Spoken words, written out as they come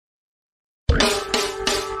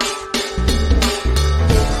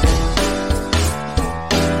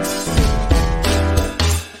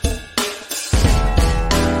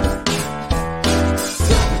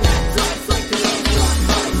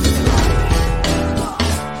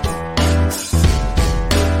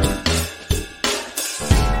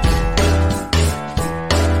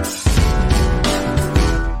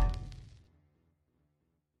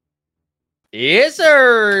Yes,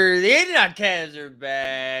 sir. The Internet Cavs are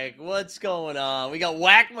back. What's going on? We got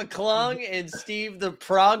Whack McClung and Steve the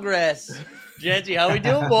Progress. Genty, how we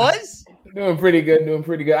doing, boys? Doing pretty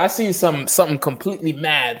good. I seen something completely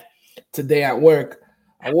mad today at work.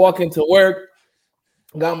 I walk into work,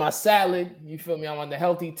 got my salad. You feel me? I'm on the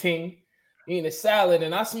healthy team, eating a salad,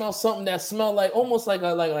 and I smell something that smelled like almost like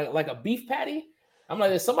a beef patty. I'm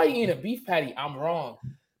like, is somebody eating a beef patty? I'm wrong.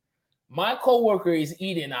 My coworker is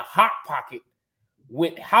eating a Hot Pocket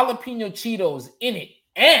with jalapeno Cheetos in it,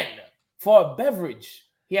 and for a beverage,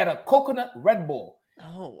 he had a coconut Red Bull.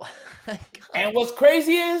 Oh, my God. And what's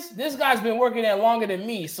crazy is this guy's been working there longer than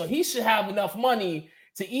me, so he should have enough money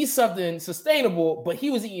to eat something sustainable, but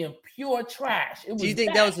he was eating pure trash. Do you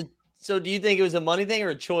think that was do you think it was a money thing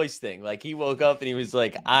or a choice thing? Like he woke up and he was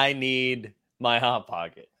like, I need my Hot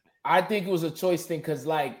Pocket. I think it was a choice thing because,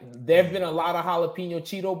 like, there have been a lot of jalapeno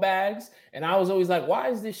Cheeto bags, and I was always like, why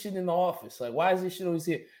is this shit in the office? Like, why is this shit always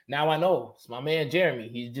here? Now I know. It's my man, Jeremy.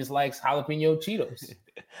 He just likes jalapeno Cheetos.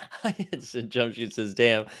 It's a jumpsuit says,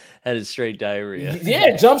 damn, that is straight diarrhea.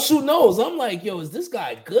 Yeah, jumpsuit knows. I'm like, yo, is this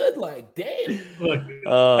guy good? Like, damn. Look,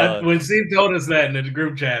 when Steve told us that in the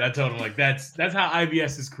group chat, I told him, like, that's how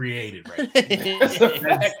IBS is created, right?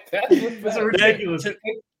 That's a ridiculous.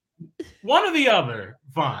 One or the other,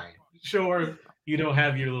 fine. Sure, you don't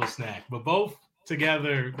have your little snack, but both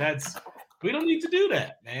together, we don't need to do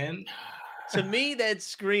that, man. To me, that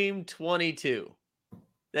screamed 22.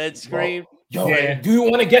 That screamed. Yo, do you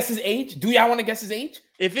want to guess his age? Do y'all want to guess his age?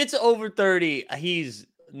 If it's over 30,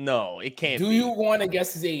 it can't be. Do you want to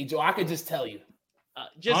guess his age? Or I could just tell you.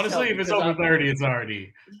 Honestly, if it's over 30, it's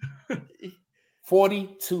already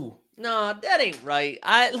 42. No, that ain't right.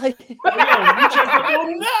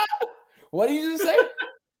 What did you just say?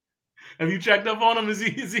 Have you checked up on him? Is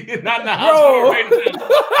he not in the hospital right now?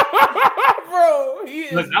 Bro, he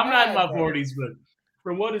is. Look, I'm not in my 40s, but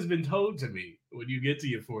from what has been told to me, when you get to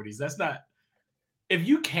your 40s, that's not. If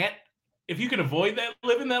you can avoid that,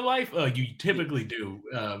 living that life, you typically do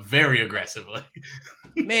very aggressively.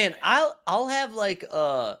 Man, I'll have like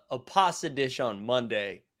a pasta dish on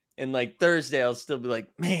Monday, and like Thursday I'll still be like,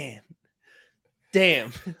 man,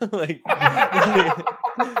 damn, like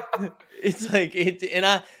it's like it. And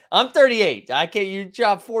I'm 38. I can't. You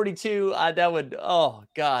drop 42. That would. Oh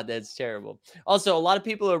God, that's terrible. Also, a lot of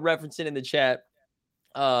people are referencing in the chat.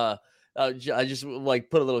 I just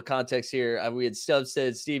like put a little context here. We had Stubbs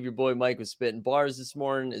said, Steve, your boy Mike was spitting bars this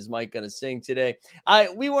morning. Is Mike gonna sing today?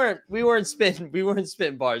 We weren't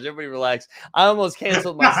spitting bars. Everybody relax. I almost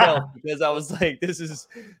canceled myself because I was like, this is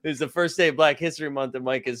the first day of Black History Month and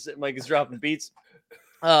Mike is dropping beats.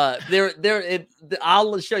 I'll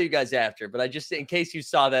show you guys after, but I just, in case you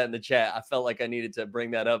saw that in the chat, I felt like I needed to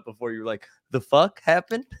bring that up before you were like, the fuck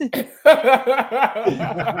happened?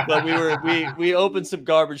 But we opened some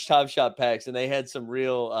garbage Top Shot packs and they had some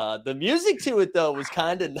real, the music to it though was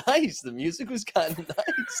kind of nice. The music was kind of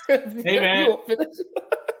nice. Hey man.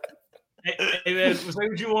 Hey man, say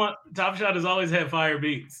what you want. Top Shot has always had fire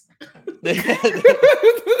beats. They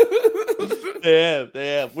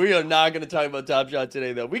have. We are not going to talk about Top Shot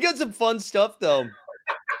today, though. We got some fun stuff, though.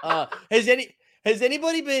 Has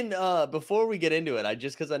anybody been before we get into it?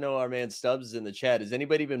 Because I know our man Stubbs is in the chat. Has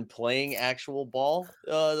anybody been playing actual ball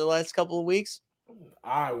the last couple of weeks?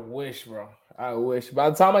 I wish, bro. I wish.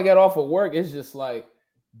 By the time I get off of work, it's just like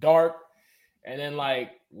dark, and then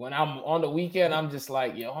like when I'm on the weekend, I'm just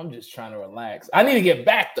like, yo, I'm just trying to relax. I need to get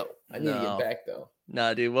back though.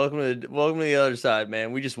 Nah, dude. Welcome to the other side,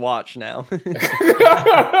 man. We just watch now.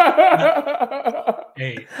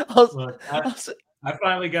 Hey, look, I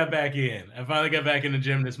finally got back in. I finally got back in the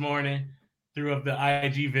gym this morning. Threw up the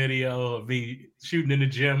IG video of me shooting in the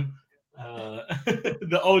gym,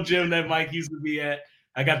 the old gym that Mike used to be at.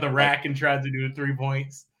 I got the rack and tried to do 3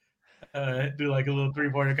 points, do like a little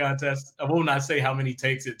 3-pointer contest. I will not say how many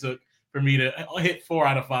takes it took for me to hit 4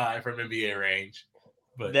 out of 5 from NBA range.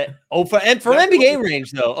 But for NBA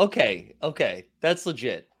range though, okay, that's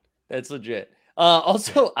legit.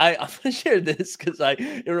 Also, I'm gonna share this because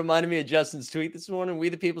it reminded me of Justin's tweet this morning. We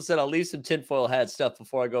the people said I'll leave some tinfoil hat stuff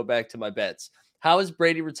before I go back to my bets. How is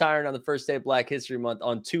Brady retiring on the first day of Black History Month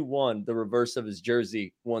on 2-1, the reverse of his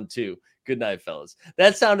jersey 1-2? Good night, fellas.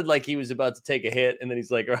 That sounded like he was about to take a hit, and then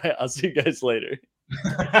he's like, "All right, I'll see you guys later."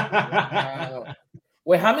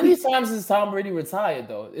 Wait, how many times has Tom Brady retired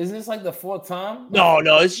though? Isn't this like the 4th time? No,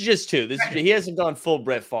 it's just 2. He hasn't gone full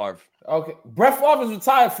Brett Favre. Okay, Brett Favre has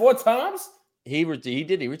retired 4 times. He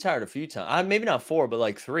did. He retired a few times. Maybe not 4, but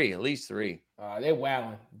like 3, at least 3. They're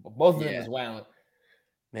wowing. Both of them is wowing.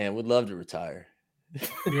 Man, would love to retire.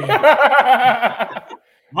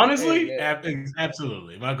 Honestly,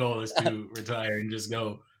 absolutely. My goal is to retire and just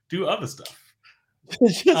go do other stuff.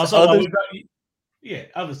 Also, other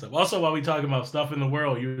stuff. Also, while we talking about stuff in the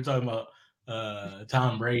world, you were talking about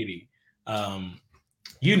Tom Brady. Sometimes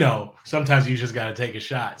you just got to take a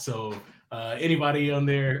shot. So anybody on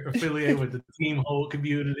there affiliated with the Team Hold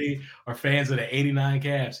community or fans of the 89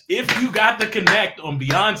 Cavs, if you got the connect on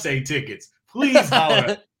Beyonce tickets, please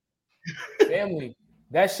holler. Family,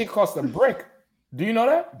 that shit cost a brick. Do you know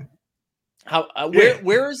that? How?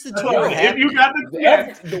 Where is the tour? If you got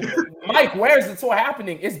the Mike, where is the tour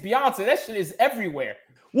happening? It's Beyonce. That shit is everywhere.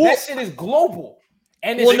 That shit is global.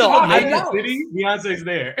 And it's city. Beyonce's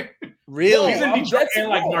there. Really? She's in Detroit and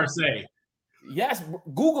like Marseille. Yes,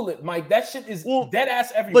 Google it, Mike. That shit is dead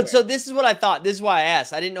ass everywhere. But so this is what I thought. This is why I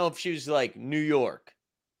asked. I didn't know if she was like New York,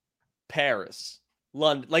 Paris,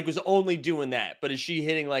 London, like was only doing that. But is she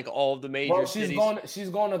hitting like all of the major cities? She's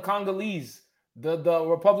going to Congolese, the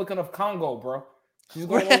Republican of Congo, bro. She's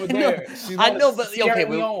going over there.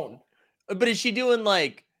 But is she doing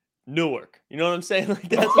like Newark? You know what I'm saying? Like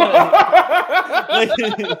that's what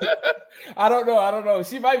I don't know.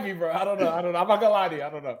 She might be, bro. I don't know. I'm not gonna lie to you. I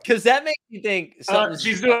don't know. Because that makes me think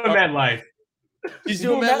she's doing MetLife. She's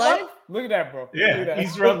doing MetLife? Look at that, bro. Yeah,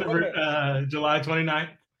 he's from July 29th.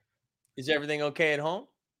 Is everything okay at home?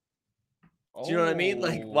 Do you know what I mean?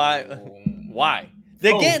 Like, why?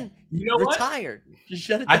 Again, retired. You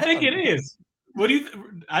shut it down. I think it is. What do you?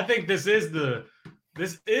 I think this is the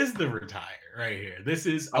retire right here. This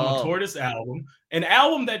is a Tortoise album, an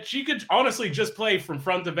album that she could honestly just play from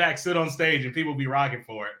front to back, sit on stage, and people be rocking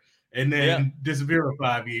for it, and then disappear for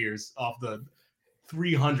 5 years off the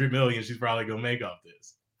 $300 million she's probably gonna make off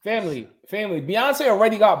this. Family. Beyonce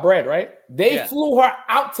already got bread, right? They flew her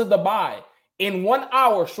out to Dubai in 1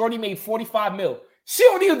 hour. Shorty made 45 mil. She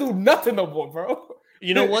don't even do nothing no more, bro.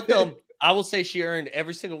 You know what though? I will say she earned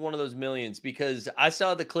every single one of those millions because I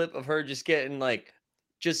saw the clip of her just getting like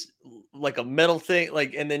a metal thing,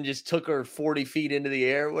 like, and then just took her 40 feet into the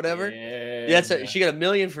air or whatever. She got $1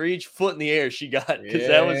 million for each foot in the air she got. Because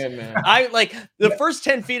that was, I like the first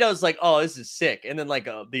 10 feet, I was like, oh, this is sick. And then like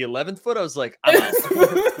the 11th foot, I was like, I'm out.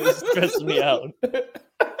 This stresses me out.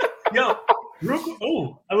 Yo,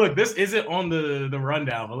 look, this isn't on the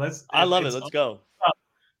rundown, but I love it. Let's go.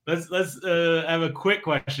 Let's have a quick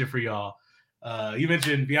question for y'all. You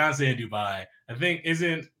mentioned Beyonce in Dubai. I think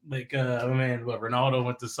isn't like Ronaldo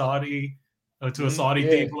went to Saudi to a Saudi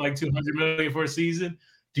team for like $200 million for a season.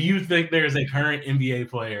 Do you think there's a current NBA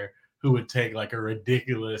player who would take like a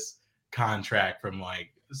ridiculous contract from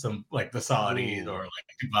like some like the Saudis or like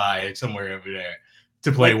Dubai, somewhere over there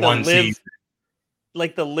to play like one season?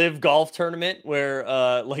 Like the Live Golf tournament where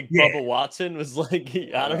Bubba Watson was like,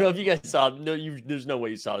 I don't know if you guys saw it. No, there's no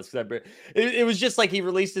way you saw this because it was just like he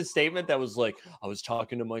released a statement that was like, I was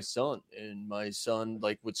talking to my son and my son,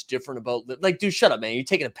 like, what's different about like, dude, shut up, man. You're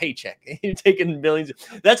taking a paycheck. You're taking millions.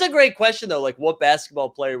 That's a great question though. Like what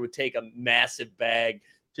basketball player would take a massive bag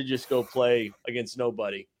to just go play against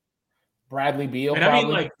nobody? Bradley Beal,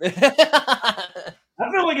 probably. I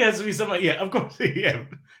feel like it has to be somebody. Yeah, of course. Yeah,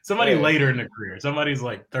 somebody later in the career. Somebody's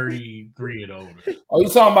like 33 and older. Oh, you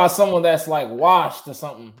talking about someone that's like washed or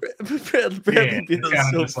something? Bradley Beal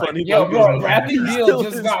is so funny. Yo, bro, Bradley Beal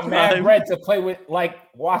just got mad bread to play with like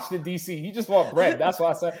Washington D.C. He just want bread. That's why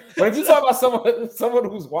I said. But if you talk about someone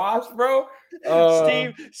who's washed, bro.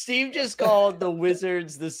 Steve just called the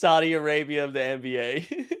Wizards the Saudi Arabia of the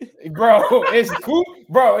NBA. Bro,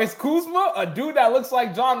 it's Kuzma, a dude that looks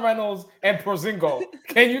like John Reynolds and Porzingis.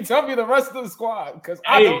 Can you tell me the rest of the squad? Because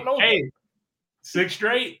I don't know. Hey, six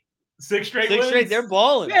straight. They're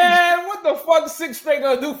balling. Man, what the fuck 6 straight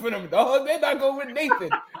gonna do for them, dog? They're not going with Nathan.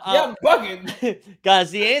 I'm bugging.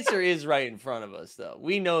 Guys, the answer is right in front of us, though.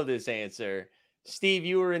 We know this answer. Steve,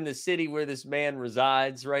 you were in the city where this man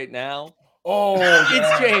resides right now. Oh,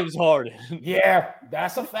 it's James Harden. Yeah,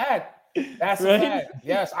 that's a fact. That's a fact.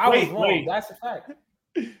 Yes, I was wrong. That's a fact.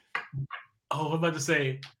 Oh, I'm about to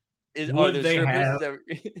say, would they have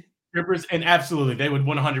strippers? And absolutely, they would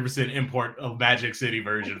 100% import a Magic City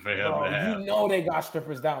version for him. Bro, to have. You know they got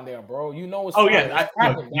strippers down there, bro. You know it's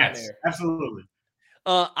yes, absolutely.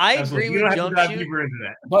 I agree with jump shoot.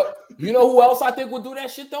 But you know who else I think would do that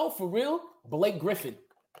shit though? For real, Blake Griffin.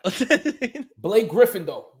 Blake Griffin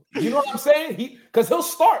though. You know what I'm saying? Because he'll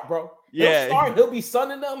start, bro. He'll start. He'll be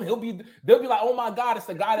sunning them. They'll be like, oh my God, it's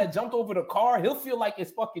the guy that jumped over the car. He'll feel like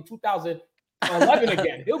it's fucking 2011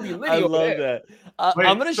 again. He'll be lit. I love that.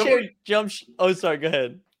 I'm gonna share jump. Oh, sorry. Go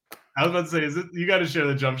ahead. I was about to say, you got to share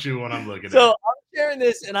the jump shoot when I'm looking. So at. I'm sharing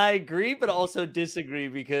this, and I agree, but also disagree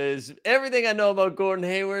because everything I know about Gordon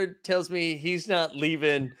Hayward tells me he's not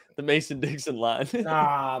leaving the Mason-Dixon line.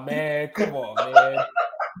 Nah, man. Come on, man.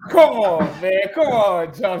 Come on, man. Come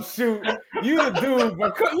on, jump shoot. You the dude,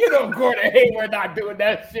 but you know Gordon Hayward not doing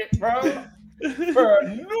that shit, bro. For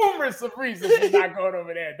numerous of reasons, he's not going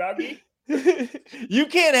over there, doggy. You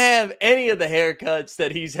can't have any of the haircuts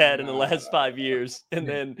that he's had in the last 5 years and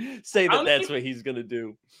then say that that's what he's going to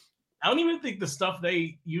do. I don't even think the stuff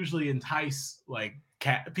they usually entice like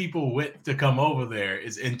people with to come over there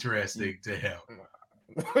is interesting to him.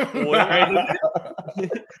 Like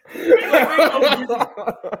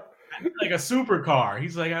a supercar.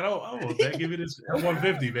 He's like, I don't give it his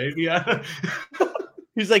 150, baby.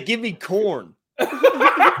 He's like, give me corn.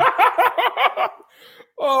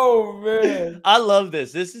 Oh man, I love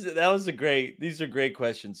this. These are great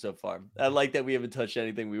questions so far. I like that we haven't touched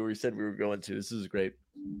anything we said we were going to. This is great.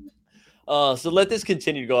 So let this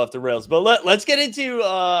continue to go off the rails. But let's get into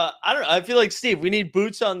I don't know. I feel like Steve, we need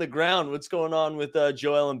boots on the ground. What's going on with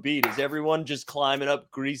Joel Embiid? Is everyone just climbing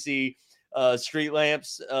up greasy street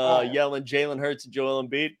lamps, yelling Jalen Hurts and Joel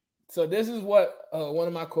Embiid? So this is what one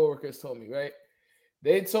of my coworkers told me, right?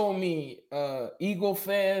 They told me Eagle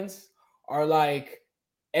fans are like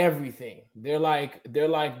everything. They're like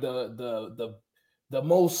the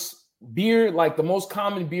most beer, like the most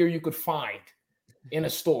common beer you could find in a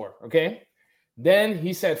store. Okay. Then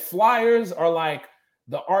he said Flyers are like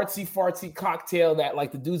the artsy fartsy cocktail that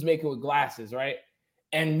like the dudes making with glasses, right?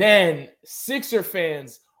 And then Sixer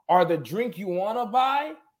fans are the drink you want to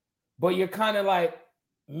buy, but you're kind of like,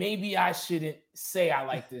 maybe I shouldn't say I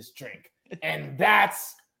like this drink. And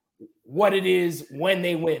that's what it is when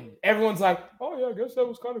they win. Everyone's like, oh yeah, I guess that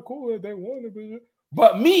was kind of cool that they won.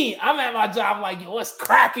 But me, I'm at my job like, yo, what's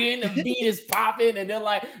cracking? The beat is popping. And they're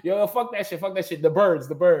like, yo, fuck that shit. The birds.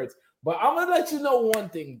 But I'm going to let you know one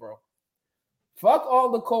thing, bro. Fuck all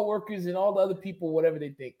the coworkers and all the other people, whatever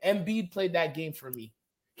they think. Embiid played that game for me.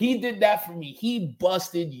 He did that for me. He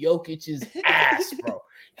busted Jokic's ass, bro.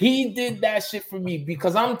 He did that shit for me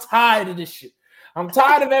because I'm tired of this shit. I'm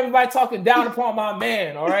tired of everybody talking down upon my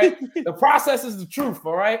man, all right? The process is the truth,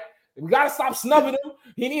 all right? We got to stop snubbing him.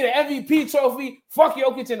 He need an MVP trophy. Fuck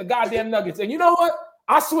Jokic and the goddamn Nuggets. And you know what?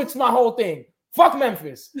 I switched my whole thing. Fuck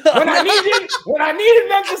Memphis. When I needed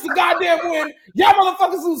Memphis to goddamn win, y'all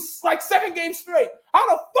motherfuckers lose like 7 games straight. How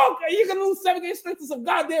the fuck are you gonna lose 7 games straight to some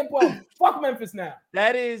goddamn bum? Fuck Memphis now.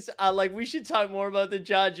 That is like we should talk more about the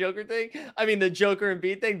Joker thing. I mean the Joker and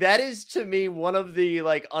Embiid thing. That is to me one of the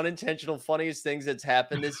like unintentional funniest things that's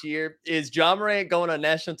happened this year is Ja Morant going on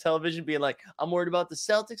national television being like, I'm worried about the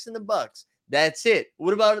Celtics and the Bucks. That's it.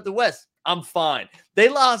 What about the West? I'm fine. They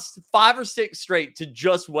lost 5 or 6 straight to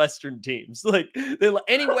just Western teams. Like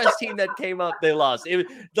any West team that came up, they lost. It was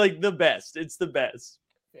like the best. It's the best.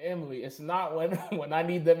 Emily, it's not when I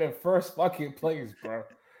need them in first fucking place, bro.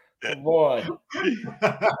 Come on.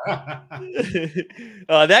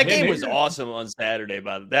 That game was awesome on Saturday,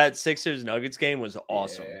 by the way. That Sixers Nuggets game was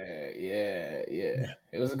awesome. Yeah.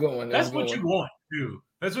 It was a good one. That's what you want, too.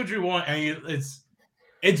 That's what you want. And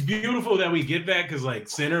it's beautiful that we get that because like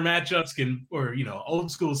center matchups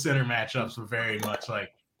old school center matchups were very much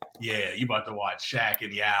like, yeah, you about to watch Shaq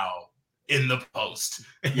and Yao in the post.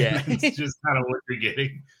 Yeah. It's just kind of what you're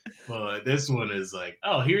getting. But this one is like,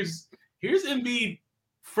 oh, here's Embiid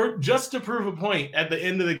for just to prove a point at the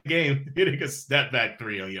end of the game, hitting a step back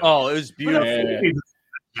 3 on you. Oh, it was beautiful.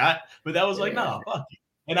 But that was like, no, fuck you.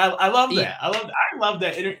 And I love that. I love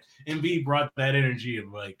that Embiid brought that energy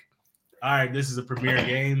of like, all right, this is a premier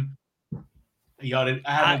game. I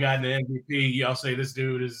haven't gotten the MVP. Y'all say this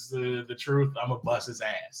dude is the truth. I'm gonna bust his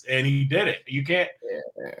ass, and he did it. You can't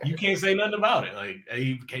say nothing about it. Like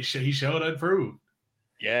he showed unproved.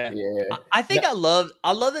 Yeah. I think I love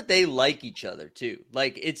that they like each other too.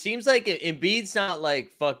 Like it seems like Embiid's not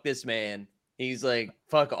like fuck this man. He's like,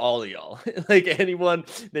 fuck all of y'all. Like anyone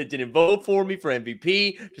that didn't vote for me for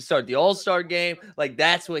MVP to start the All-Star game. Like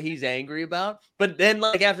that's what he's angry about. But then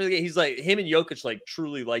like after the game, he's like, him and Jokic like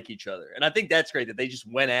truly like each other. And I think that's great that they just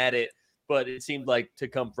went at it. But it seemed like to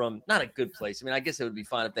come from not a good place. I mean, I guess it would be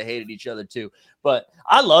fine if they hated each other too. But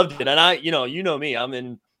I loved it. And you know me, I'm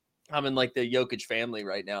in like the Jokic family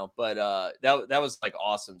right now. But that was like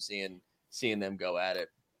awesome seeing them go at it.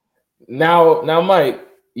 Now, Mike,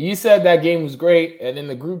 you said that game was great, and in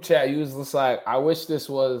the group chat, you was just like, I wish this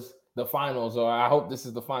was the finals, or I hope this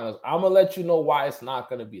is the finals. I'm going to let you know why it's not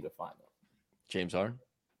going to be the finals. James Harden?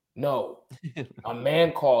 No. A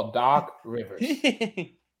man called Doc Rivers.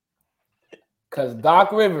 Because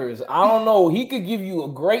Doc Rivers, I don't know, he could give you a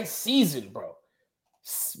great season, bro.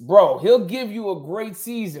 bro, he'll give you a great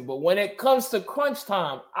season, but when it comes to crunch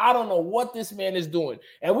time, I don't know what this man is doing.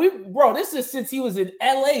 And this is since he was in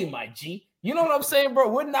LA, my G. You know what I'm saying, bro?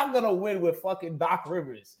 We're not gonna win with fucking Doc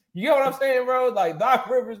Rivers. You know what I'm saying, bro? Like Doc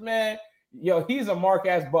Rivers, man, he's a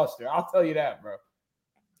mark-ass buster. I'll tell you that, bro.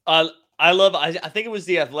 I think it was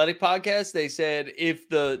the Athletic podcast. They said if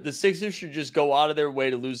the Sixers should just go out of their way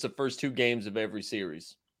to lose the first 2 games of every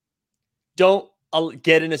series. Don't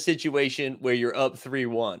get in a situation where you're up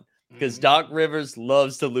 3-1 because Doc Rivers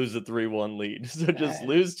loves to lose a 3-1 lead. So just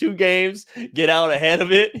lose 2 games, get out ahead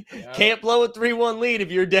of it. Yep. Can't blow a 3-1 lead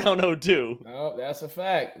if you're down 0-2. No, that's a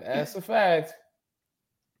fact. That's a fact.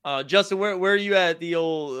 Justin, where are you at the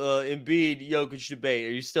old Embiid Jokic debate?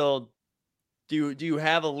 Are you still do you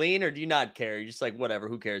have a lean or do you not care? You're just like, whatever,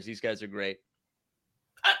 who cares? These guys are great.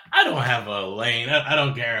 I don't have a lane. I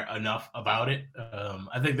don't care enough about it.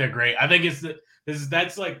 I think they're great. I think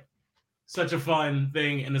that's like such a fun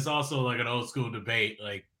thing, and it's also like an old school debate.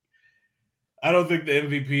 Like, I don't think the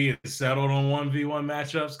MVP is settled on 1v1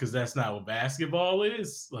 matchups because that's not what basketball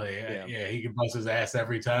is. Like, yeah, he can bust his ass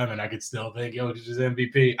every time, and I could still think Jokic is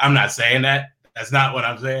MVP. I'm not saying that. That's not what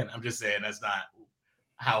I'm saying. I'm just saying that's not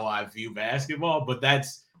how I view basketball. But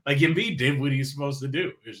that's like Embiid did what he's supposed to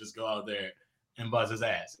do. Is just go out there and buzz his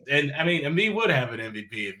ass. And I mean, Embiid would have an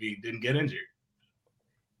MVP if he didn't get injured.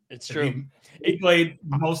 It's true. He played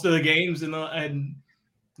most of the games and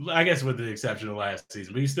I guess with the exception of last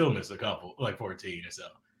season, but he still missed a couple, like 14 or so.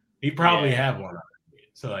 He probably have one.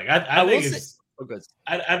 So like I think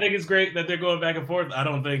it's great that they're going back and forth. I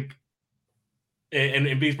don't think and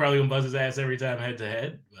Embiid's probably gonna buzz his ass every time head to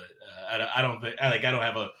head, but I don't think I don't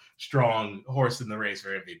have a strong horse in the race for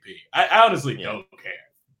MVP. I honestly don't care.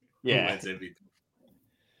 Yeah. Who wins MVP?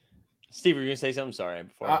 Steve, were you gonna say something? Sorry.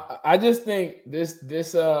 Before I just think this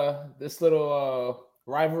little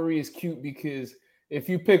rivalry is cute because if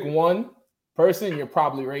you pick one person, you're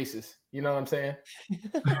probably racist. You know what I'm saying?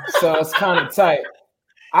 So it's kind of tight.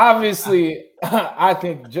 Obviously, I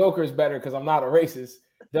think Joker's better because I'm not a racist.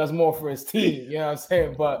 Does more for his team. You know what I'm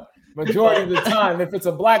saying? But majority of the time, if it's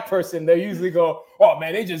a black person, they usually go, "Oh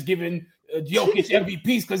man, they just giving Jokic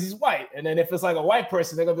MVPs because he's white." And then if it's like a white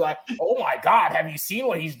person, they're gonna be like, "Oh my God, have you seen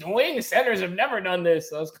what he's doing? The centers have never done this."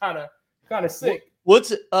 So it's kind of sick.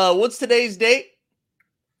 What's today's date?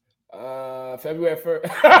 February 1st.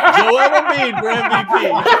 Joel Embiid for MVP.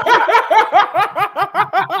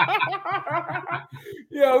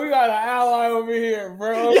 Yo, we got an ally over here,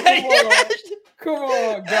 bro. Come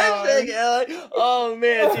on, guys. Oh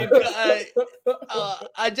man, dude,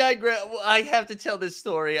 I digress. I have to tell this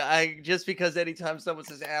story. Just because anytime someone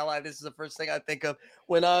says ally, this is the first thing I think of.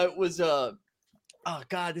 When I was oh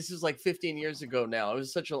God, this is like 15 years ago now. It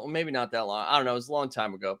was maybe not that long. I don't know. It was a long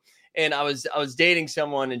time ago. And I was dating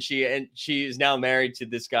someone, and she is now married to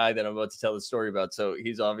this guy that I'm about to tell the story about. So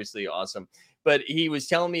he's obviously awesome. But he was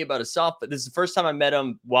telling me about a softball. This is the first time I met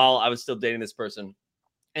him while I was still dating this person.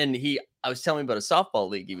 And I was telling him about a softball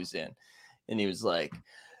league he was in. And he was like,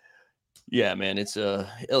 "Yeah, man, it's a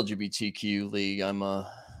LGBTQ league. I'm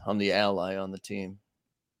the ally on the team."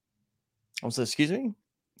 I was like, "Excuse me?"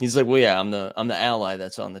 He's like, "Well, yeah, I'm the ally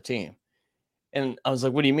that's on the team." And I was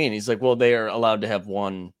like, "What do you mean?" He's like, "Well, they are allowed to have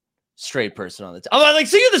one straight person on the team." I'm like,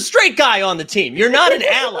 "So you're the straight guy on the team. You're not an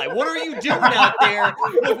ally. What are you doing out there? Like,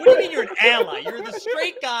 what do you mean you're an ally? You're the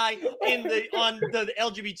straight guy on the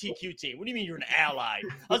LGBTQ team. What do you mean you're an ally?"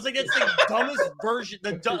 I was like, "That's the dumbest version.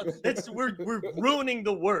 We're ruining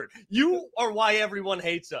the word. You are why everyone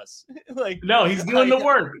hates us." Like, no, he's doing the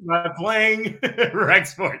work by playing rec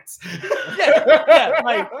sports.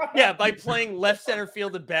 By playing left center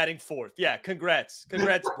field and batting fourth. Yeah, congrats,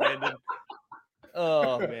 Brandon.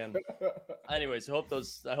 Oh man. Anyways, I hope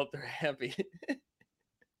they're happy.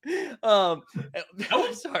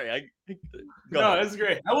 Sorry. No, that's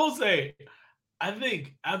great. I will say, I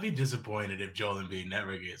think I'd be disappointed if Joel Embiid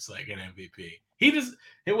never gets like an MVP. He's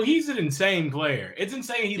an insane player. It's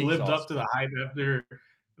insane he's lived awesome. Up to the hype after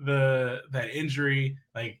that injury.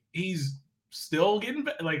 Like he's still getting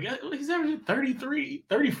like he's averaging 33,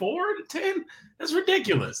 34 and 10. That's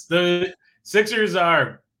ridiculous. The Sixers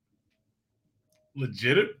are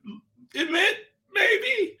legitimate,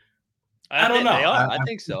 maybe. I don't know. I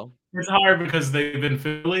think so. It's hard because they've been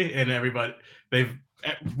Philly and everybody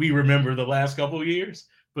we remember the last couple of years,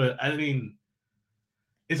 but I mean,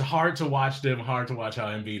 it's hard to watch them. Hard to watch how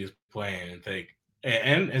Embiid is playing and think,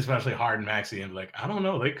 and especially Harden, Maxey, and like I don't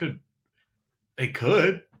know. They could,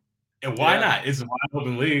 and why not? It's a wide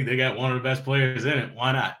open league. They got one of the best players in it.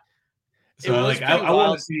 Why not? So like I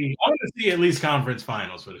want to see at least conference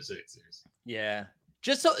finals for the Sixers. Yeah.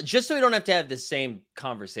 Just so we don't have to have the same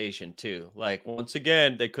conversation too. Like, once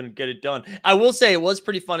again, they couldn't get it done. I will say it was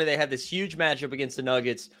pretty funny. They had this huge matchup against the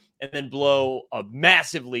Nuggets and then blow a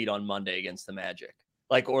massive lead on Monday against the Magic.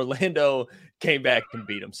 Like, Orlando came back and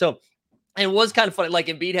beat them. So it was kind of funny. Like,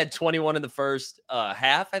 Embiid had 21 in the first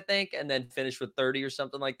half, I think, and then finished with 30 or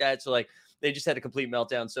something like that. So, like, they just had a complete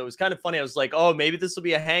meltdown. So it was kind of funny. I was like, oh, maybe this will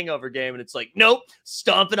be a hangover game. And it's like, nope,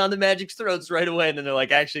 stomping on the Magic's throats right away. And then they're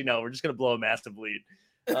like, actually, no, we're just going to blow a massive lead.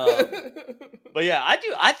 But yeah,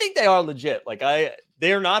 I think they are legit. Like,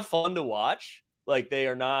 they are not fun to watch. Like, they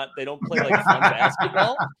don't play like fun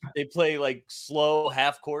basketball. They play like slow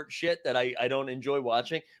half court shit that I don't enjoy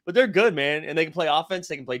watching, but they're good, man. And they can play offense.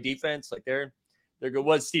 They can play defense. Like, they're good.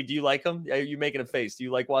 What, Steve, do you like them? Are you making a face? Do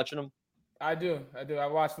you like watching them? I do. I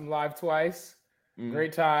watched them live twice.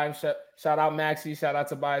 Great time. Shout out Maxey. Shout out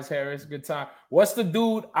Tobias Harris. Good time. What's the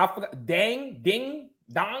dude? I forgot. Ding.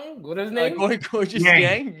 What is his name? Gorgeous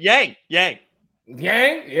Yang. Yang.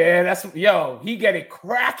 Yeah, that's he get it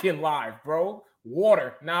cracking live, bro.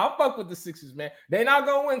 Water. Now I fuck with the Sixers, man. They not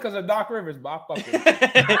gonna win because of Doc Rivers, but I fuck with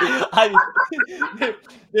them.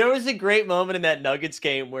 There was a great moment in that Nuggets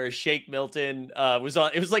game where Shake Milton was on.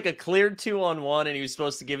 It was like a clear 2-on-1, and he was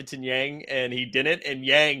supposed to give it to Yang, and he didn't. And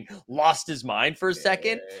Yang lost his mind for a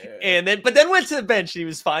second, but then went to the bench. And he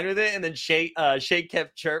was fine with it, and then Shake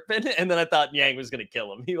kept chirping, and then I thought Yang was gonna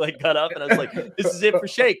kill him. He like got up, and I was like, "This is it for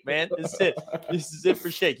Shake, man. This is it. This is it for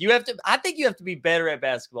Shake. I think you have to be better at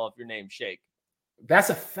basketball if your name's Shake."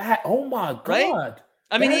 That's a fact. Oh my God. Right?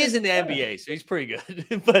 I mean, he is in the NBA, so he's pretty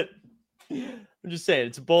good. But I'm just saying,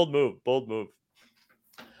 it's a bold move.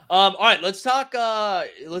 All right, let's talk a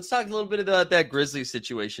little bit about that Grizzlies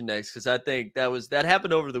situation next, because I think that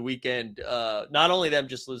happened over the weekend. Not only them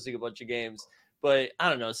just losing a bunch of games, but I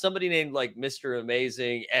don't know, somebody named like Mr.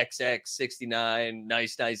 Amazing XX69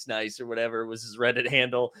 nice or whatever was his Reddit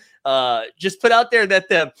handle, just put out there that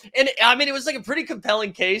it was like a pretty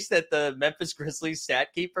compelling case that the Memphis Grizzlies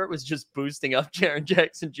stat keeper was just boosting up Jaren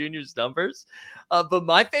Jackson Jr.'s numbers. But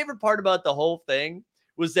my favorite part about the whole thing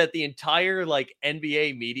was that the entire like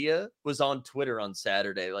NBA media was on Twitter on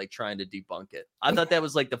Saturday, like trying to debunk it. I thought that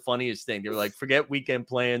was like the funniest thing. They were like, forget weekend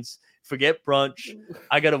plans, forget brunch.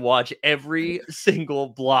 I got to watch every single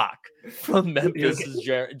block from Memphis's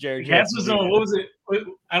Jaren Jackson. What was it?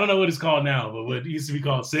 I don't know what it's called now, but what used to be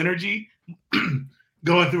called Synergy.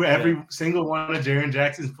 Going through every single one of Jaren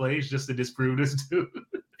Jackson's plays just to disprove this dude.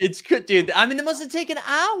 It's good, dude. I mean, it must have taken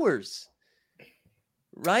hours.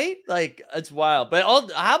 Right? Like, it's wild. But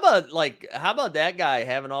how about that guy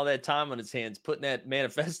having all that time on his hands, putting that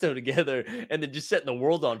manifesto together, and then just setting the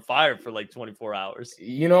world on fire for like 24 hours?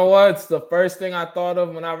 You know what? It's the first thing I thought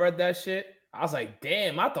of when I read that shit. I was like,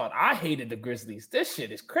 damn, I thought I hated the Grizzlies. This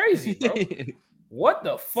shit is crazy, bro. What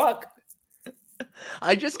the fuck?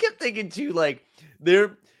 I just kept thinking too, like,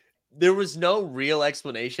 there was no real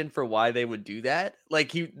explanation for why they would do that.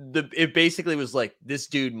 Like, it basically was like, this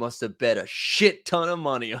dude must have bet a shit ton of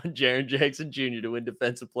money on Jaren Jackson Jr. to win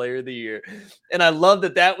Defensive Player of the Year. And I love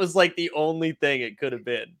that was like the only thing it could have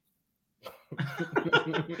been.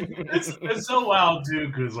 It's so wild too,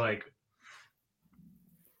 because like,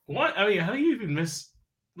 what? I mean, how do you even miss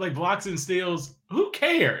like blocks and steals? Who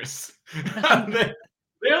cares? They're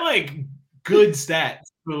like good stats,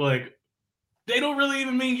 but like, they don't really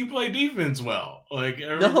even mean you play defense well. Like,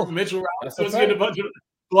 Mitchell Robinson was getting a bunch of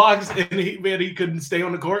blocks, and he couldn't stay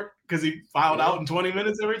on the court because he fouled out in 20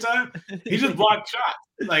 minutes every time. He just blocked shots.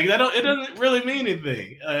 Like, it doesn't really mean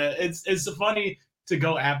anything. It's funny to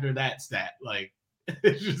go after that stat. Like,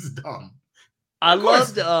 it's just dumb. I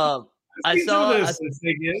loved.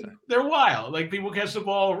 They're wild. Like, people catch the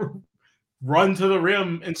ball, run to the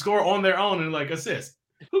rim, and score on their own, and like assist.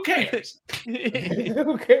 Who cares?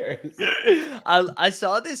 Who cares? I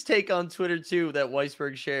saw this take on Twitter too that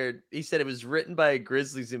Weisberg shared. He said it was written by a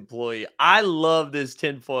Grizzlies employee. I love this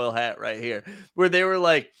tinfoil hat right here, where they were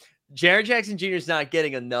like, Jaren Jackson Jr. is not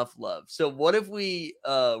getting enough love. So what if we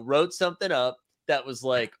wrote something up that was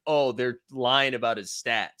like, oh, they're lying about his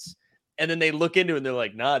stats. And then they look into it and they're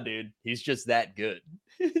like, nah, dude, he's just that good.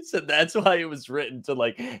 So that's why it was written, to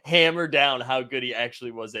like hammer down how good he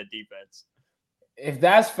actually was at defense. If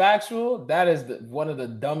that's factual, that is one of the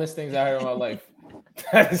dumbest things I heard in my life.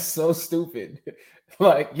 That is so stupid.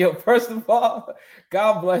 Like, yo, first of all,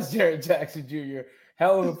 God bless Jaren Jackson Jr.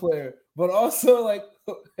 Hell of a player. But also, like,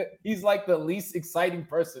 he's like the least exciting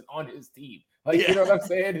person on his team. Like, You know what I'm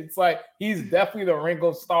saying? It's like, he's definitely the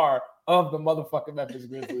Ringo Starr of the motherfucking Memphis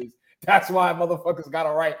Grizzlies. That's why motherfuckers got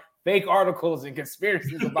to write fake articles and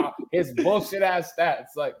conspiracies about his bullshit ass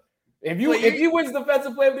stats. Like, if he wins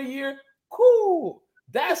Defensive Player of the Year, cool.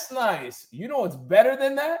 That's nice. You know what's better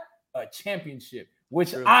than that? A championship,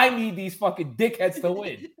 which True. I need these fucking dickheads to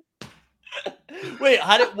win. Wait,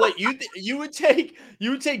 you would take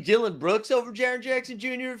Dylan Brooks over Jaren Jackson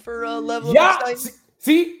Jr. for level of excitement?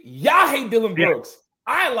 See, y'all hate Dylan Brooks.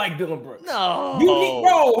 I like Dylan Brooks. No,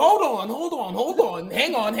 bro, hold on.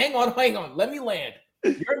 Hang on. Let me land.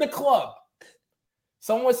 You're the club.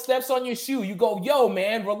 Someone steps on your shoe. You go, yo,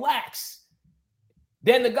 man, relax.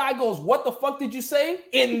 Then the guy goes, what the fuck did you say?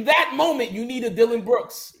 In that moment, you need a Dylan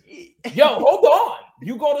Brooks. Yo, hold on.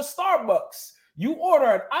 You go to Starbucks. You order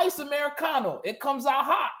an ice Americano. It comes out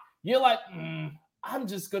hot. You're like, I'm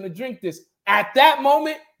just going to drink this. At that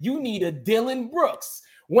moment, you need a Dylan Brooks.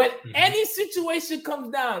 When any situation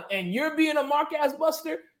comes down and you're being a Mark-ass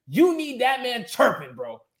buster, you need that man chirping,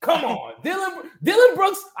 bro. Come on. Dylan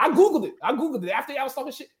Brooks, I Googled it. After y'all was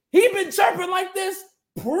talking shit, he been chirping like this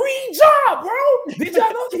pre-job, bro. Did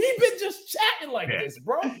y'all know he been just chatting like this,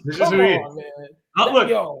 bro? Come on, man.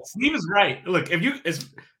 Look, Steve is right. Look,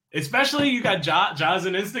 especially you got Ja as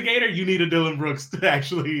an instigator, you need a Dylan Brooks to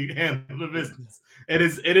actually handle the business. It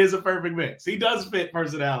is a perfect mix. He does fit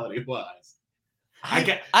personality wise.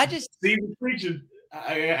 Steve is preaching.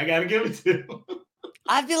 I gotta give it to him.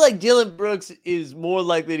 I feel like Dylan Brooks is more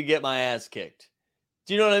likely to get my ass kicked.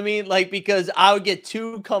 Do you know what I mean? Like, because I would get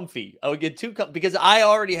too comfy. Because I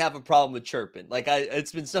already have a problem with chirping. Like,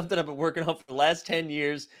 it's been something I've been working on for the last 10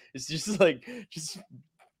 years. It's just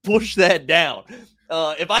push that down.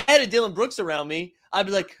 If I had a Dylan Brooks around me, I'd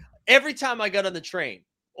be like, every time I got on the train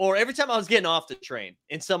or every time I was getting off the train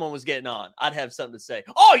and someone was getting on, I'd have something to say.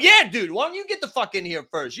 Oh, yeah, dude, why don't you get the fuck in here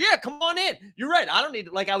first? Yeah, come on in. You're right. I don't need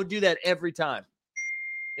 – like, I would do that every time.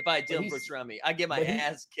 If I had Dylan Brooks around me, I'd get my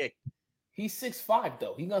ass kicked. He's 6'5",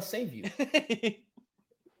 though. He's going to save you. He's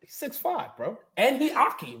 6'5", bro. And he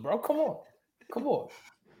Aki, bro. Come on.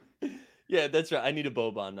 Yeah, that's right. I need a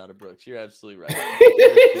Boban, not a Brooks. You're absolutely right.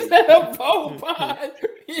 Is that a Boban?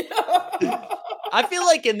 Yeah. I feel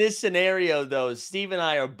like in this scenario, though, Steve and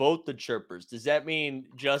I are both the chirpers. Does that mean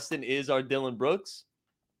Justin is our Dylan Brooks?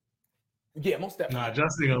 Yeah, most definitely. Nah,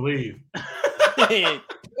 Justin gonna leave. Why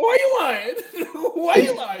are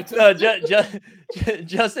you lying? No,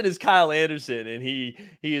 Justin is Kyle Anderson, and he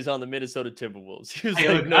is on the Minnesota Timberwolves. He was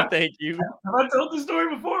like, "No, thank you." Have I told the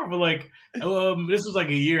story before? But this was like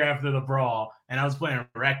a year after the brawl, and I was playing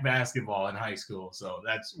rec basketball in high school, so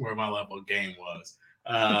that's where my level of game was.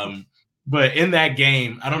 But in that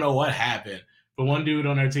game, I don't know what happened, but one dude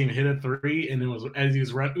on our team hit a three, and it was as he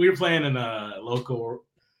was running. We were playing in a local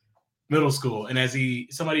middle school, and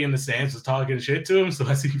somebody in the stands was talking shit to him, so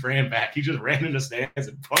as he ran back, he just ran in the stands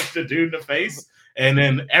and punched the dude in the face, and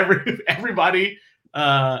then everybody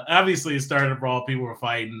obviously it started a brawl. People were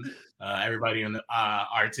fighting. Everybody on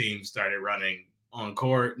our team started running on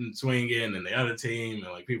court and swinging, and the other team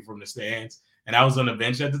and like people from the stands. And I was on the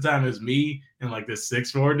bench at the time. It was me and like this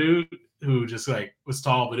 6'4" dude who just like was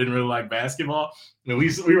tall but didn't really like basketball. And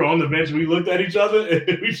we were on the bench and we looked at each other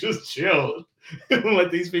and we just chilled and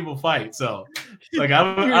let these people fight. So like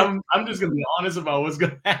I'm just gonna be honest about what's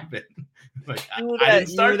gonna happen. Like I didn't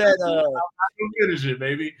start that. I'm finish it,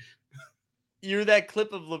 baby. You're that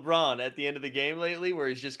clip of LeBron at the end of the game lately where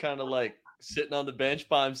he's just kind of like sitting on the bench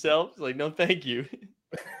by himself. He's like, no, thank you.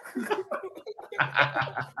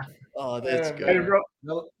 Oh, that's good. Hey, bro,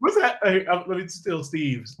 what's that? Hey, let me steal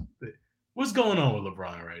Steve's. What's going on with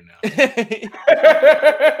LeBron right now?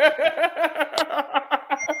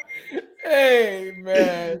 Hey,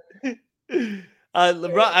 man.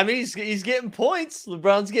 LeBron, I mean, he's getting points.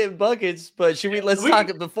 LeBron's getting buckets, but let's talk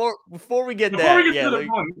before we get that. We get to the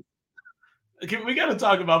point. We got to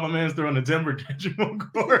talk about my man's throwing the Denver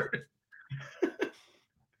Digimon court.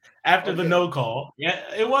 After the no call. Yeah,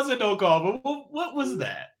 it was a no call, but what was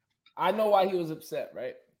that? I know why he was upset,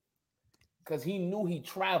 right? Because he knew he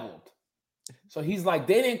traveled. So he's like,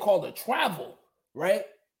 they didn't call the travel, right?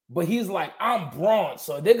 But he's like, I'm Braun,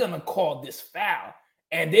 so they're going to call this foul.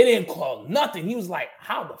 And they didn't call nothing. He was like,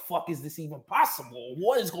 how the fuck is this even possible?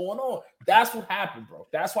 What is going on? That's what happened, bro.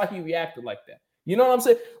 That's why he reacted like that. You know what I'm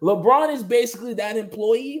saying? LeBron is basically that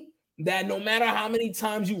employee that no matter how many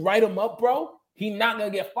times you write him up, bro, he's not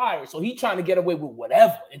going to get fired. So he's trying to get away with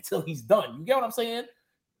whatever until he's done. You get what I'm saying?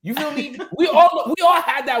 You feel me? We all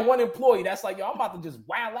had that one employee that's like, yo, I'm about to just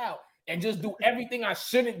wow out and just do everything I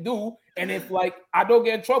shouldn't do. And if like I don't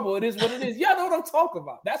get in trouble, it is what it is. Y'all know what I'm talking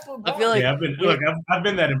about. That's what I feel like. Yeah, I've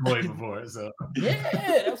been that employee before. So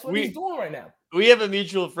yeah, that's what he's doing right now. We have a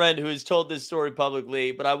mutual friend who has told this story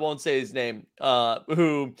publicly, but I won't say his name.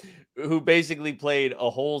 Who basically played a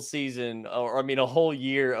whole season, or I mean, a whole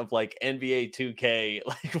year of like NBA 2K,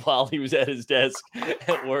 like while he was at his desk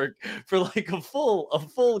at work for like a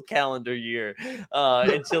full calendar year,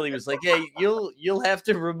 until he was like, "Hey, you'll have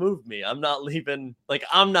to remove me. I'm not leaving. Like,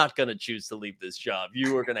 I'm not gonna choose to leave this job.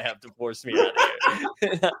 You are gonna have to force me out of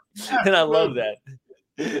here." And I love that.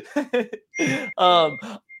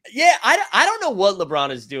 Yeah, I don't know what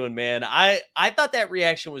LeBron is doing, man. I thought that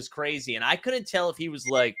reaction was crazy, and I couldn't tell if he was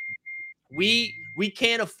like, we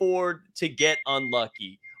can't afford to get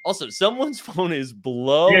unlucky. Also, someone's phone is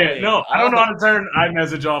blowing. Yeah, no, I don't know how to turn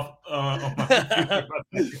iMessage off.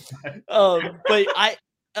 But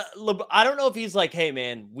I don't know if he's like, hey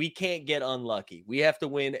man, we can't get unlucky. We have to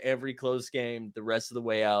win every close game the rest of the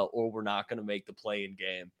way out, or we're not going to make the play-in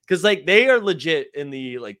game. Because like they are legit in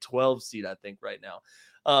the like 12 seed, I think, right now.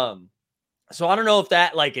 So I don't know if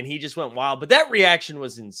that like, and he just went wild, but that reaction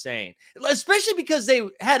was insane, especially because they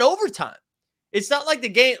had overtime. It's not like the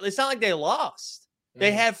game. It's not like they lost.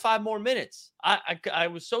 They had 5 more minutes. I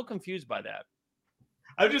was so confused by that.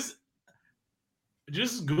 I just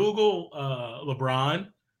Google LeBron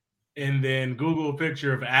and then Google a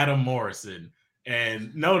picture of Adam Morrison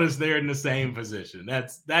and notice they're in the same position.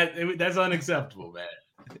 That's unacceptable, man.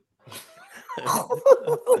 Hold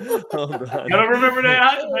on. You don't remember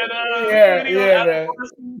that?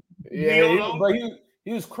 But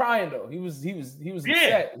he was crying though. He was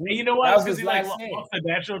upset. And you know what? That was his last game. Lost the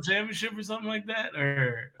national championship or something like that,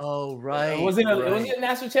 or right. Was it a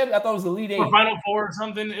national championship? I thought it was the Elite Eight or Final Four or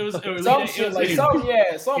something. It was some shit like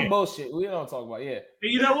some bullshit. We don't talk about. Yeah.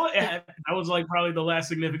 And you know what? That was like probably the last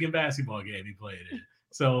significant basketball game he played in.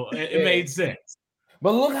 So it made sense.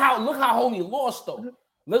 But look how home he lost though.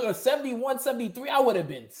 Look at 71-73. I would have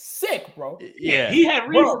been sick, bro. Yeah, he had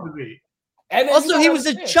reason to be. And also, he was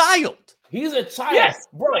a child. He's a child. Yes,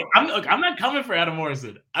 bro. Like, I'm not coming for Adam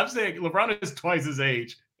Morrison. I'm saying LeBron is twice his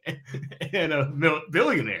age and a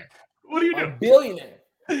billionaire. What are you doing? A billionaire,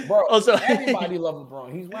 bro. Also, everybody loves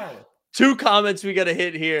LeBron. He's wild. 2 comments we got to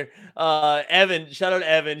hit here. Evan, shout out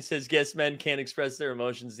Evan, says, "Guess men can't express their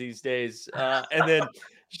emotions these days." And then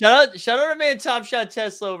shout out to man Top Shot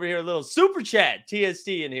Tesla over here. A little super chat TST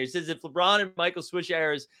in here says, if LeBron and Michael switch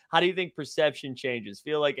eras, how do you think perception changes?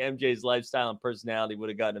 Feel like MJ's lifestyle and personality would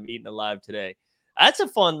have gotten him eaten alive today. That's a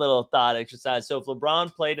fun little thought exercise. So if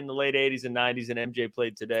LeBron played in the late 80s and 90s and MJ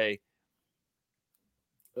played today,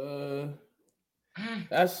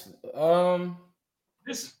 that's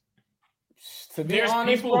this. To be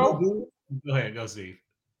honest, bro. Go ahead, go Steve.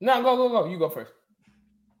 No, go. You go first.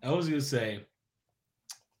 I was gonna say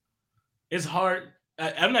it's hard.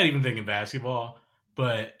 I'm not even thinking basketball,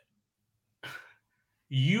 but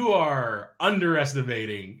you are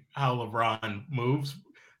underestimating how LeBron moves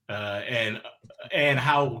and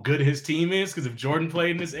how good his team is. Because if Jordan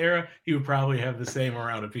played in this era, he would probably have the same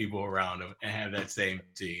amount of people around him and have that same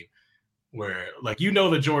team. Where like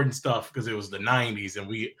the Jordan stuff because it was the 90s and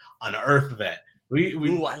we unearthed that.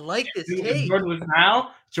 Ooh, I like this take. Jordan was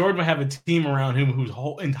now, Jordan would have a team around him whose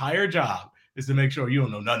whole entire job is to make sure you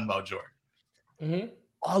don't know nothing about Jordan. Mm-hmm.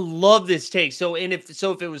 I love this take. So if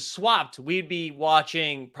it was swapped, we'd be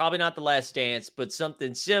watching probably not The Last Dance, but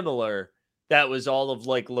something similar that was all of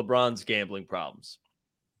like LeBron's gambling problems.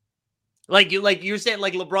 Like you're saying,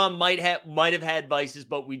 like LeBron might have had vices,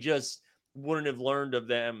 but we just wouldn't have learned of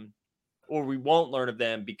them. Or we won't learn of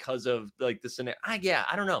them because of like the scenario. Yeah,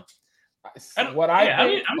 I don't know. Go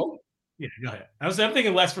ahead. I'm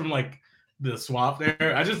thinking less from like the swap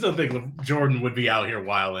there. I just don't think Jordan would be out here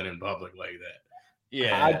wilding in public like that.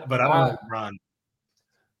 Yeah, but I don't LeBron.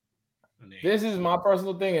 This is my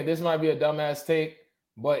personal thing, and this might be a dumbass take.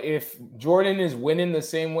 But if Jordan is winning the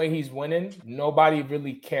same way he's winning, nobody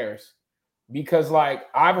really cares. Because like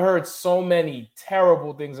I've heard so many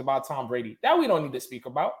terrible things about Tom Brady that we don't need to speak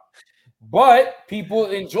about. But people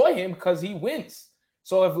enjoy him because he wins.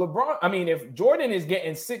 So if Jordan is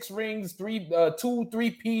getting 6 rings, 2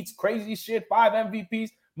 3-peats, crazy shit, 5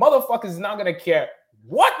 MVPs, motherfuckers is not gonna care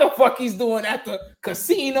what the fuck he's doing at the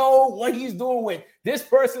casino, what he's doing with this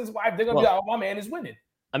person's wife. They're gonna be like, "Oh, my man is winning."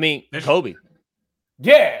 I mean, Kobe.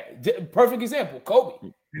 Yeah, perfect example.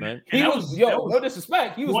 Kobe. Man. No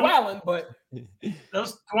disrespect. He was wilding, but that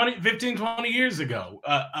was 15, 20 years ago.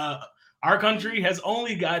 Our country has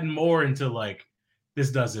only gotten more into like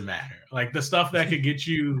this doesn't matter. Like the stuff that could get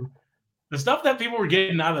you, the stuff that people were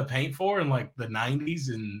getting out of the paint for in like the 90s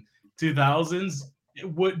and 2000s,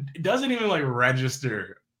 it doesn't even like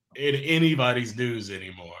register in anybody's news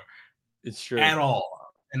anymore. It's true at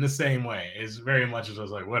all in the same way. It's very much just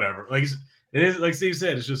like whatever. Like It is like Steve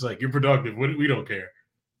said. It's just like you're productive. We don't care.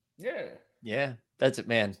 Yeah, that's it,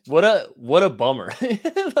 man. What a bummer.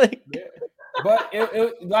 Like, yeah. But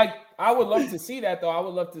it like I would love to see that though. I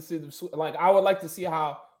would love to see I would like to see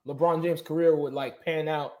how LeBron James' career would like pan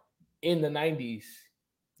out in the 90s.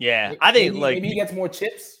 Yeah, I think maybe he gets more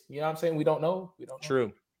chips. You know what I'm saying? We don't know. True.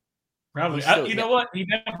 Know. Probably. You know what? He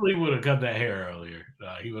definitely would have cut that hair earlier.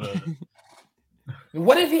 He would have.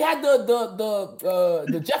 What if he had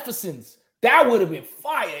the Jeffersons? That would have been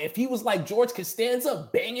fire. If he was like George Costanza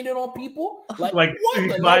banging it on people. Like what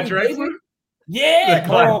the Clyde Drexler? Yeah,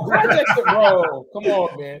 bro. Clyde Drexler, bro. Come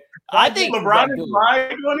on, man. I think LeBron and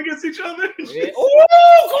Clyde going against each other. Yeah.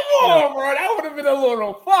 Oh, come on, bro. That would have been a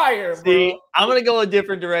little fire, bro. See, I'm gonna go a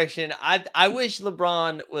different direction. I wish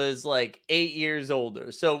LeBron was like 8 years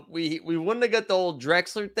older, so we wouldn't have got the old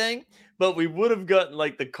Drexler thing, but we would have gotten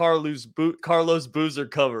like the Carlos Boozer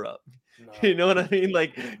cover up. No. You know what I mean?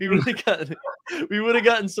 Like we would have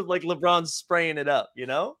gotten some like LeBron spraying it up, you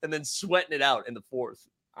know, and then sweating it out in the fourth.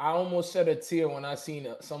 I almost shed a tear when I seen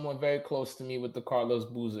someone very close to me with the Carlos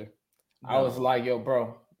Boozer. No. I was like, "Yo,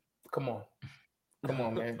 bro, come on,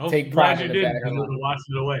 man, take pride in the bag." I'm gonna wash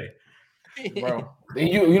it away, bro.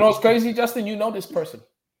 You know what's crazy, Justin? You know this person.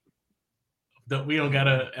 We don't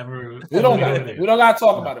gotta ever. We don't gotta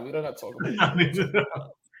talk about it. We don't gotta talk about it.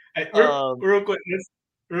 Hey,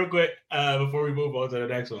 real quick, before we move on to the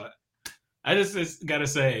next one, I just gotta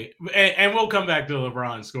say, and we'll come back to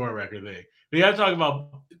LeBron's score record thing. We gotta talk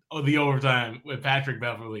about the overtime with Patrick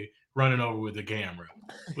Beverley running over with the camera.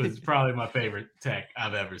 Was probably my favorite tech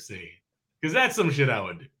I've ever seen, because that's some shit I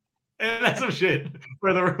would do, and that's some shit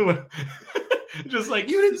for the room. Just like,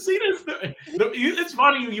 you didn't see this. It's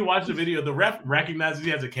funny, you watch the video, the ref recognizes he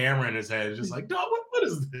has a camera in his head. It's just like, dog, what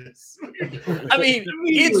is this? I mean,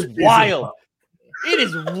 it's wild. It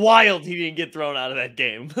is wild he didn't get thrown out of that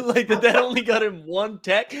game. Like that only got him one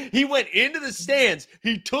tech. He went into the stands.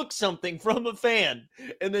 He took something from a fan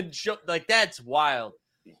and then like that's wild.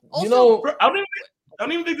 Also, you know, I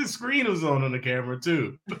don't even think the screen was on the camera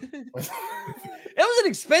too. That was an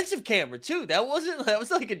expensive camera too. That was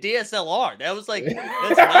like a DSLR. That was like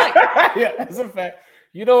that's nice. Yeah, that's a fact.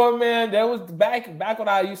 You know what, man? That was back when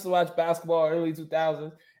I used to watch basketball early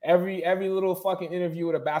 2000s. Every little fucking interview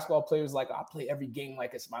with a basketball player is like, I play every game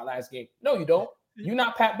like it's my last game. No, you don't. You're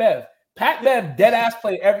not Pat Bev. Pat Bev dead ass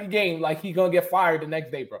play every game like he gonna get fired the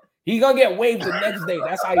next day, bro. He gonna get waived the next day.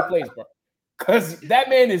 That's how he plays, bro. Because that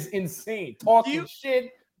man is insane. Talking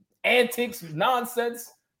shit, antics,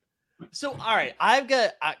 nonsense. So, all right,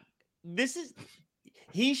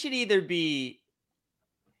 he should either be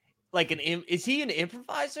like is he an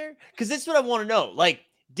improviser? Because that's what I want to know. Like,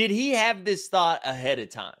 did he have this thought ahead of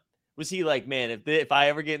time? Was he like, man, if I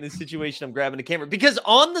ever get in this situation, I'm grabbing a camera? Because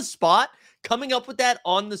on the spot, coming up with that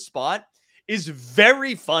on the spot is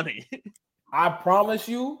very funny. I promise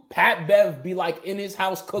you, Pat Bev be like in his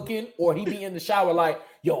house cooking, or he be in the shower like,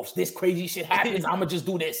 yo, if this crazy shit happens, I'm going to just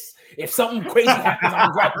do this. If something crazy happens, I'm going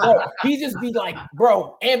to grab bro. He just be like,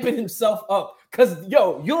 bro, amping himself up. Because,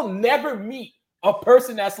 yo, you'll never meet a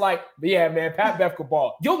person that's like, yeah, man, Pat Bev could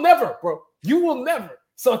ball. You'll never, bro. You will never.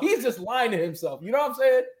 So he's just lying to himself. You know what I'm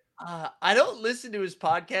saying? I don't listen to his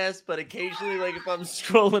podcast, but occasionally, like if I'm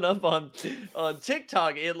scrolling up on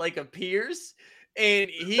TikTok, it like appears,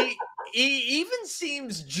 and he even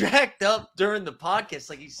seems jacked up during the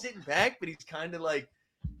podcast. Like he's sitting back, but he's kind of like,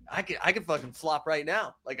 I could fucking flop right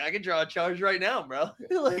now. Like I could draw a charge right now, bro.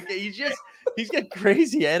 Like he's got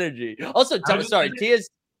crazy energy. Also, sorry,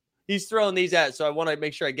 he's throwing these out, so I want to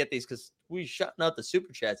make sure I get these because we shutting out the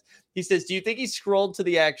super chats. He says, do you think he scrolled to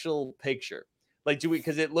the actual picture? Like,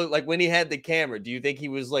 because it looked like when he had the camera, do you think he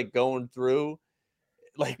was like going through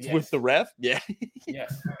like with the ref? Yeah.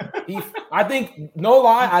 Yes. I think, no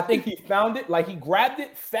lie, I think he found it. Like he grabbed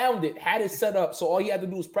it, found it, had it set up. So all he had to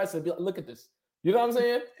do was press it and be like, look at this. You know what I'm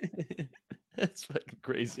saying? That's fucking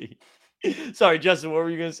crazy. Sorry, Justin, what were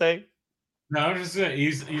you going to say? No, I'm just saying,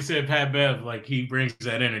 you said Pat Bev, like he brings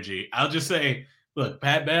that energy. I'll just say, look,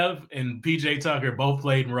 Pat Bev and PJ Tucker both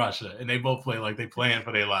played in Russia, and they both play like they playing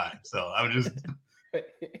for their lives. So I'm just,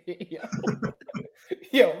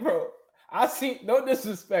 yo, bro. I see, no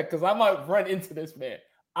disrespect, because I might run into this man.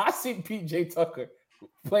 I see PJ Tucker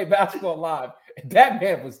play basketball live, and that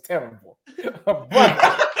man was terrible. But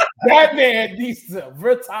that man needs to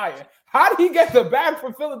retire. How did he get the bag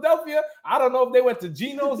from Philadelphia? I don't know if they went to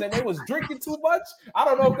Geno's and they was drinking too much. I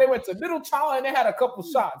don't know if they went to Middle Child and they had a couple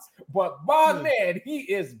shots. But my man, he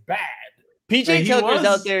is bad. PJ Tucker's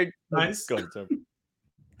out there. Nice. Go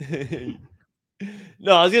ahead,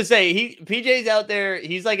 No, I was gonna say PJ's out there.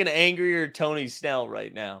 He's like an angrier Tony Snell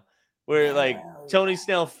right now, where like Tony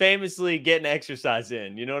Snell famously getting exercise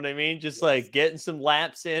in, you know what I mean? Just like getting some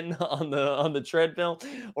laps in on the treadmill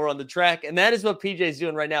or on the track. And that is what PJ's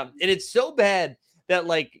doing right now. And it's so bad that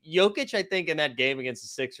like Jokic, I think in that game against the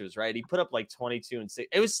Sixers, right? He put up like 22 and 6.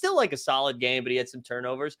 It was still like a solid game, but he had some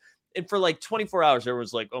turnovers. And for like 24 hours,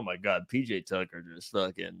 everyone's like, oh my God, PJ Tucker just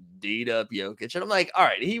fucking D'd up Jokic. And I'm like, all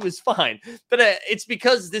right, he was fine. But it's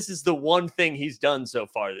because this is the one thing he's done so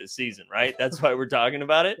far this season, right? That's why we're talking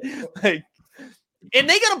about it. Like, and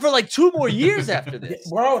they got him for like 2 more years after this.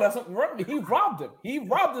 Bro, he robbed him. He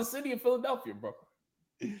robbed the city of Philadelphia, bro.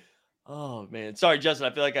 Oh, man. Sorry, Justin.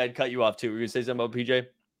 I feel like I'd cut you off too. Were you going to say something about PJ?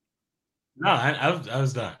 No, I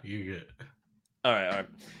was done. You good. All right.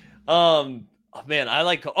 Oh, man, I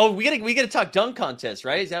like. Oh, we gotta talk dunk contest,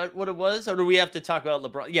 right? Is that what it was, or do we have to talk about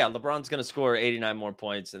LeBron? Yeah, LeBron's gonna score 89 more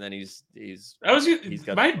points, and then he's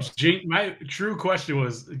got my true question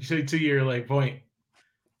was to your like point.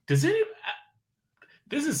 Does it?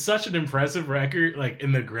 This is such an impressive record, like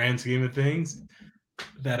in the grand scheme of things,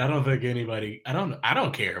 that I don't think anybody. I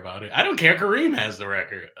don't care about it. I don't care. Kareem has the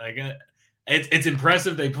record. Like it's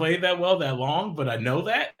impressive they played that well that long, but I know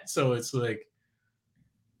that, so it's like.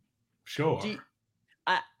 Sure.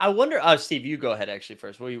 I wonder. Steve, you go ahead actually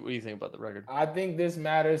first. What do you think about the record? I think this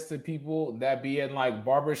matters to people that be in like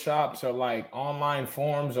barbershops or like online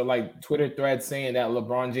forums or like Twitter threads saying that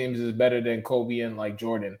LeBron James is better than Kobe and like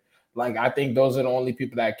Jordan. Like, I think those are the only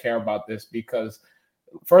people that care about this because,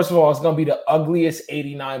 first of all, it's going to be the ugliest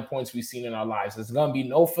 89 points we've seen in our lives. It's going to be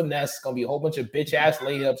no finesse. It's going to be a whole bunch of bitch-ass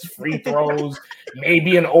layups, free throws,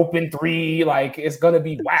 maybe an open three. Like, it's going to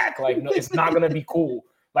be whack. Like, no, it's not going to be cool.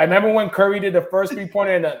 Like, remember when Curry did the first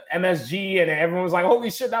three-pointer in the MSG and everyone was like, holy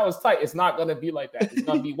shit, that was tight. It's not going to be like that. It's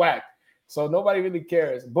going to be whack. So nobody really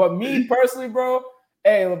cares. But me personally, bro,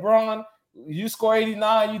 hey, LeBron, you score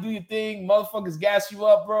 89, you do your thing. Motherfuckers gas you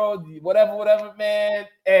up, bro. Whatever, man.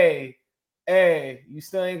 Hey, you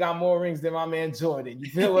still ain't got more rings than my man Jordan. You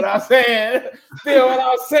feel what I'm saying?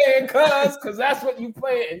 Cuz that's what you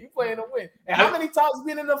playing. And you playing to win. And how many times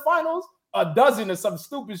been in the finals? A dozen or some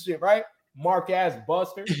stupid shit, right? Mark ass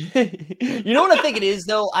buster. You know what I think it is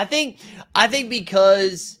though? I think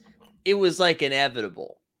because it was like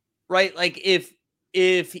inevitable, right? Like if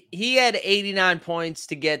he had 89 points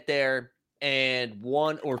to get there and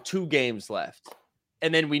 1 or 2 games left,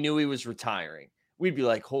 and then we knew he was retiring, we'd be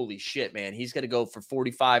like, holy shit, man, he's going to go for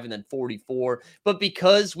 45 and then 44. But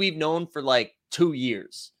because we've known for like 2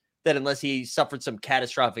 years that unless he suffered some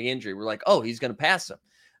catastrophic injury, we're like, oh, he's going to pass him.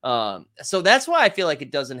 So that's why I feel like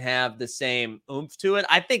it doesn't have the same oomph to it.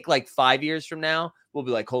 I think like 5 years from now, we'll be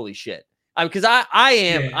like, holy shit. Because I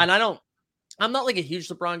am, and I'm not like a huge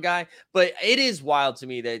LeBron guy, but it is wild to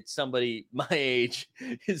me that somebody my age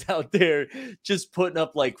is out there just putting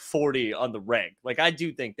up like 40 on the reg. Like, I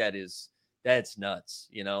do think that's nuts,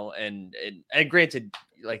 you know, and granted,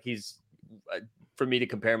 like for me to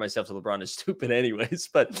compare myself to LeBron is stupid anyways,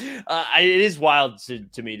 but it is wild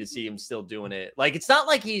to me to see him still doing it. Like, it's not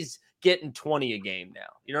like he's getting 20 a game now.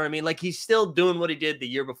 You know what I mean? Like, he's still doing what he did the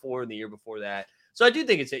year before and the year before that. So I do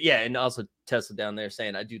think it's, and also Tesla down there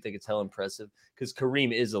saying, I do think it's hell impressive because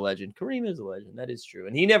Kareem is a legend. Kareem is a legend. That is true.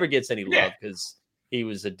 And he never gets any love because he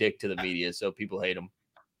was a dick to the media. So people hate him.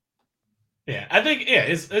 Yeah, I think,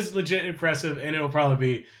 it's legit impressive. And it'll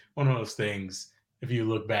probably be one of those things, if you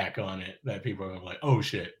look back on it, that people are going to be like, oh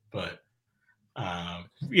shit. But like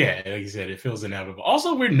you said, it feels inevitable.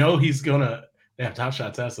 Also, we know he's going to, Top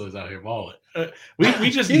Shot Tesla's out here balling. We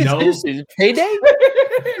just know. Payday?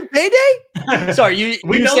 Payday? Sorry, you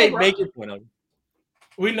say LeBron, make your point on.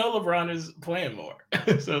 We know LeBron is playing more.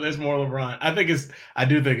 So there's more LeBron. I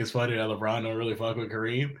do think it's funny that LeBron don't really fuck with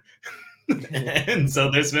Kareem. And so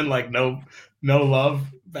there's been like no love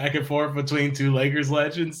back and forth between two Lakers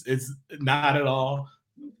legends. It's not at all.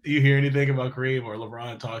 You hear anything about Kareem or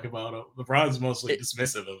LeBron talk about him? LeBron's mostly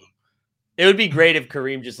dismissive of him. It would be great if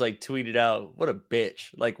Kareem just like tweeted out, what a bitch,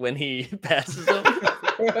 like when he passes him.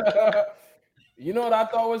 You know what I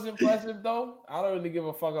thought was impressive though? I don't really give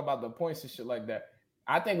a fuck about the points and shit like that.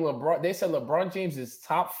 I think they said LeBron James is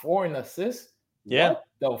top 4 in assists. Yeah. What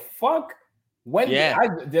the fuck? When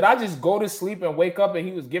did I just go to sleep and wake up and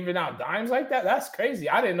he was giving out dimes like that? That's crazy.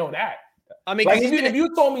 I didn't know that. I mean, like, if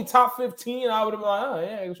you told me top 15, I would have been like, oh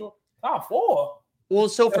yeah, sure. Top 4. Well,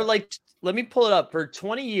 so for like, let me pull it up. For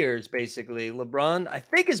 20 years, basically, LeBron, I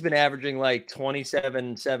think, has been averaging like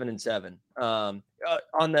 27, 7, and 7.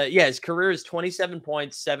 His career is 27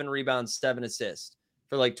 points, 7 rebounds, 7 assists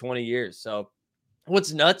for like 20 years. So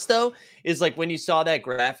what's nuts though is like when you saw that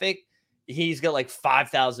graphic, he's got like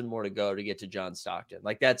 5,000 more to go to get to John Stockton.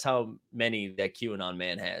 Like that's how many that QAnon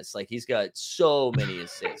man has. Like he's got so many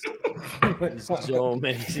assists. So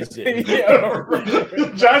many assists.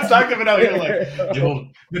 John Stockton been out here like, yo,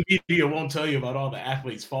 the media won't tell you about all the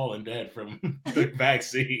athletes falling dead from the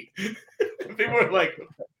vaccine. People were like,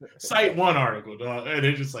 cite one article, dog, and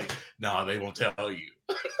they're just like, no, they won't tell you.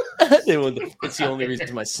 They won't. It's the only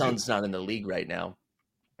reason my son's not in the league right now.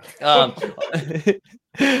 What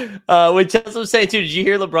Chelsea was saying too, did you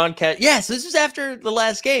hear LeBron yes, this was after the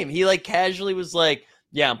last game. He like casually was like,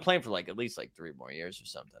 yeah, I'm playing for like at least like 3 more years or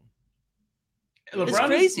something.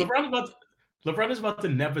 LeBron is about to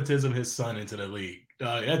nepotism his son into the league.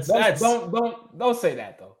 Don't say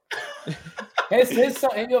that though. His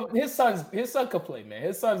son could play, man.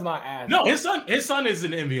 His son's not ass. No, his son is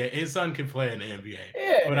in the NBA. His son can play in the NBA.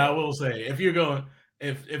 Yeah. But I will say, if you're going,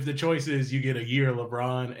 if the choice is you get a year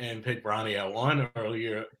LeBron and pick Bronny at 1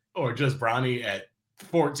 or just Bronny at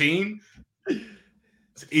 14,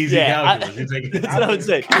 it's easy calculus. That's what I would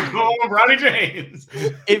say. I'm going with Bronny James.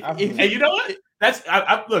 And you know what?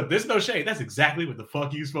 Look, there's no shade. That's exactly what the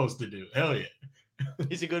fuck you're supposed to do. Hell yeah.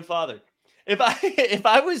 He's a good father. If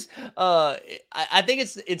I was, I think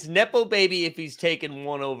it's Nepo baby if he's taken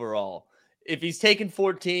 1 overall. If he's taken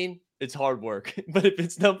 14, it's hard work. But if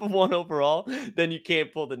it's number 1 overall, then you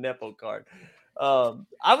can't pull the Nepo card.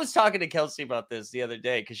 I was talking to Kelsey about this the other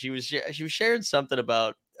day because she was sharing something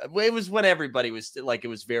about. It was when everybody was like, it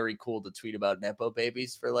was very cool to tweet about Nepo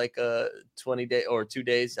babies for like 20 days or 2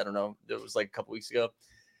 days. I don't know. It was like a couple weeks ago.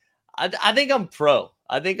 I think I'm pro.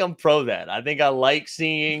 I think I'm pro that. I think I like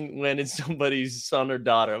seeing when it's somebody's son or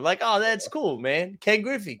daughter. I'm like, oh, that's cool, man. Ken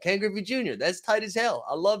Griffey Jr. That's tight as hell.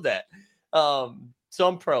 I love that. So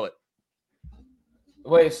I'm pro it.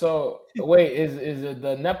 Wait, is it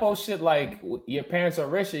the Nepo shit like your parents are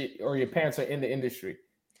rich or your parents are in the industry?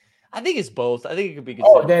 I think it's both. I think it could be.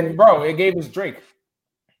 Oh, then, bro, it gave us Drake.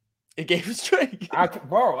 It gave us Drake. I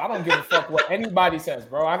don't give a fuck what anybody says,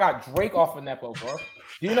 bro. I got Drake off of Nepo, bro.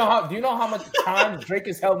 Do you know how much time Drake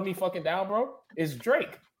has held me fucking down, bro? It's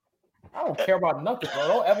Drake. I don't care about nothing, bro.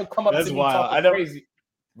 Don't ever come up to me talking crazy.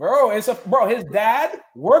 Bro, his dad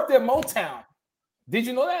worked at Motown. Did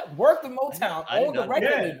you know that? Worked at Motown, owned the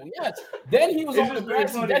record label. Yes. Then he was on the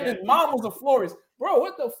Grassy. Then his mom was a florist. Bro,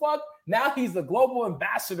 what the fuck? Now he's the global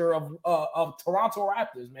ambassador of Toronto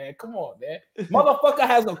Raptors, man. Come on, man. Motherfucker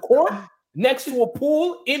has a court next to a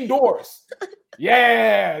pool indoors.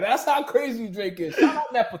 Yeah, that's how crazy Drake is. Shout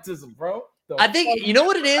out nepotism, bro. I think you know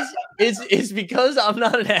what it is because I'm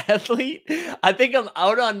not an athlete. I think I'm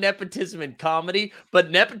out on nepotism in comedy,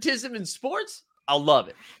 but nepotism in sports, I'll love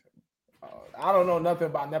it. I don't know nothing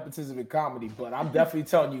about nepotism in comedy, but I'm definitely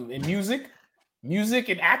telling you, in music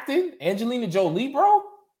and acting, Angelina Jolie, bro.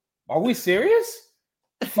 Are we serious?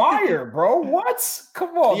 Fire, bro. What?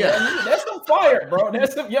 Come on, man. That's some fire, bro.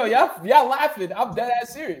 That's some y'all laughing. I'm dead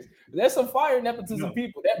ass serious. There's some fire nepotism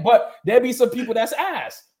people. But there be some people that's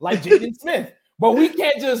ass, like Jaden Smith. But we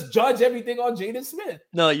can't just judge everything on Jaden Smith.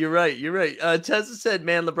 No, you're right. Tessa said,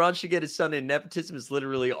 man, LeBron should get his son in. Nepotism is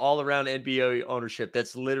literally all around NBA ownership.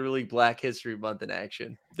 That's literally Black History Month in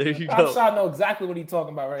action. There you go. Top Shot know exactly what he's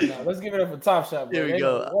talking about right now. Let's give it up for Top Shot, bro. There we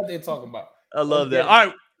go. What they talking about. I love that. All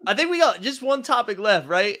right. I think we got just one topic left,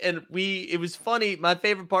 right? And it was funny. My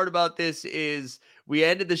favorite part about this is we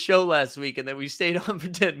ended the show last week and then we stayed on for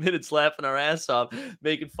 10 minutes laughing our ass off,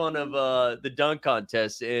 making fun of the dunk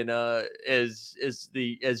contest. And as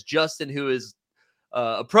Justin, who is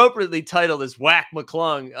appropriately titled as Whack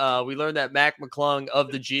McClung, we learned that Mac McClung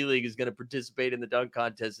of the G League is going to participate in the dunk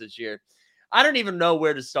contest this year. I don't even know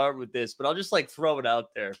where to start with this, but I'll just like throw it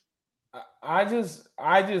out there. I just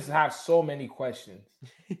have so many questions.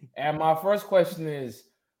 And my first question is,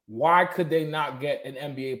 why could they not get an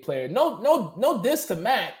NBA player? No diss to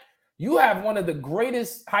Mac. You have one of the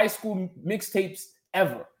greatest high school mixtapes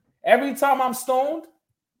ever. Every time I'm stoned,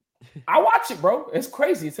 I watch it, bro. It's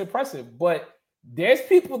crazy. It's impressive. But there's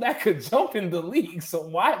people that could jump in the league. So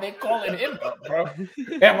why are they calling him up, bro?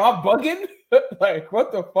 Am I bugging? Like,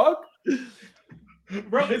 what the fuck?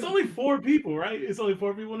 Bro, it's only 4 people, right? It's only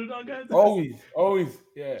 4 people in the dunk contest. Always,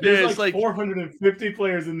 yeah. There's like 450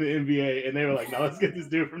 players in the NBA, and they were like, "No, let's get this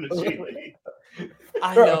dude from the G League."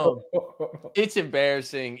 I know. It's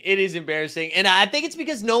embarrassing. It is embarrassing, and I think it's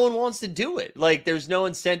because no one wants to do it. Like, there's no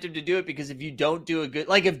incentive to do it because if you don't do a good,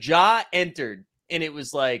 like if Ja entered and it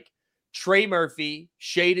was like Trey Murphy,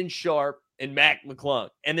 Shaedon Sharpe, and Mac McClung,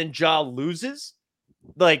 and then Ja loses,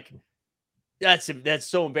 like. That's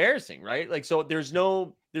so embarrassing, right? Like, so there's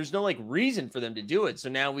no there's no like reason for them to do it. So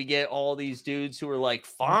now we get all these dudes who are like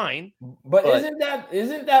fine. But isn't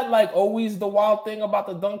that like always the wild thing about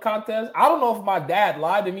the dunk contest? I don't know if my dad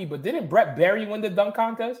lied to me, but didn't Brett Berry win the dunk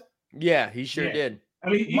contest? Yeah, he sure did. I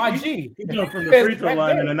mean, He done from the free throw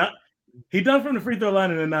line he done from the free throw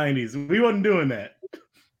line in the 90s. We wasn't doing that.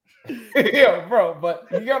 Yeah, bro, but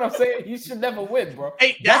you know what I'm saying? He should never win, bro.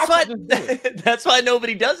 Hey, that's why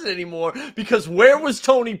nobody does it anymore, because where was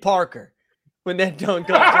Tony Parker when that dunk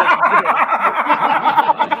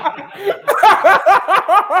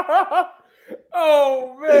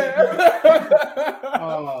Oh man.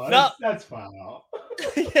 That's fine.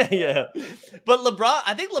 yeah. But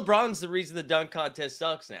I think LeBron's the reason the dunk contest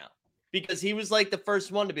sucks now, because he was like the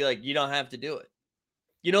first one to be like, you don't have to do it.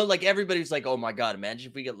 You know, like everybody's like, oh my God,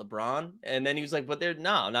 imagine if we get LeBron. And then he was like, but I'm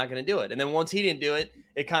not going to do it. And then once he didn't do it,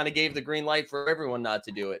 it kind of gave the green light for everyone not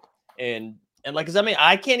to do it. And like, cause I mean,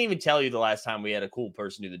 I can't even tell you the last time we had a cool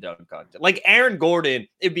person do the dunk contest. Like Aaron Gordon,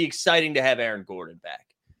 it'd be exciting to have Aaron Gordon back.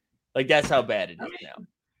 Like that's how bad it is now.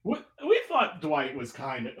 We thought Dwight was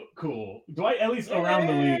kind of cool. Dwight, at least around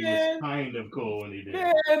the league, was kind of cool when he did.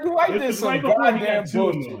 Yeah, Dwight did some goddamn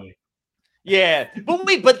bullshit. Yeah,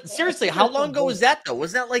 but seriously, how long ago was that though?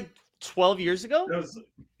 Was that like 12 years ago? That was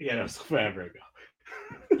forever ago.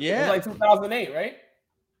 It Yeah, was like 2008, right?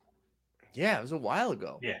 Yeah, it was a while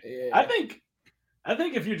ago. Yeah. I think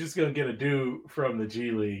if you're just gonna get a dude from the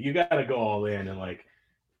G League, you gotta go all in and like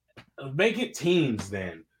make it teams.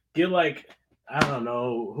 Then get like I don't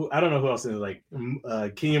know who else is like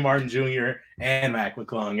Kenyon Martin Jr. and Mac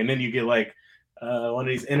McClung, and then you get like one of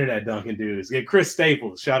these internet dunking dudes. Get Chris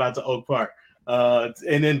Staples, shout out to Oak Park,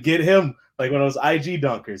 and then get him like one of those IG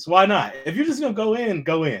dunkers. Why not? If you're just gonna go in,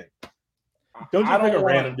 go in. Don't just pick a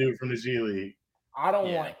random dude from the G League. I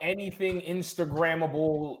don't want anything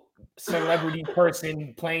Instagrammable celebrity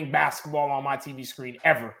person playing basketball on my TV screen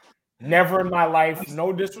ever. Never in my life.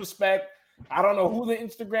 No disrespect. I don't know who the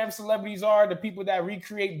Instagram celebrities are, the people that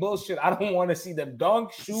recreate bullshit. I don't want to see them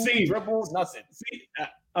dunk, shoot, dribble, nothing.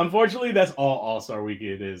 Unfortunately, that's all All-Star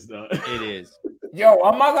Weekend is, though. It is. Yo,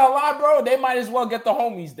 I'm not gonna lie, bro. They might as well get the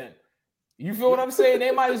homies then. You feel what I'm saying? They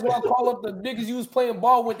might as well call up the niggas you was playing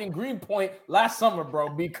ball with in Greenpoint last summer, bro.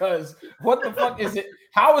 Because what the fuck is it?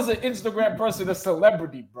 How is an Instagram person a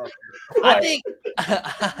celebrity, bro? Like,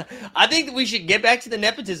 I think that we should get back to the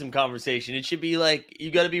nepotism conversation. It should be like you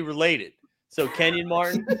got to be related. So Kenyon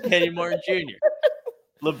Martin Jr.,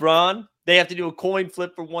 LeBron, they have to do a coin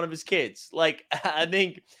flip for one of his kids. Like I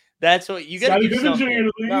think that's what you got to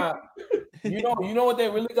do. Nah, you know what they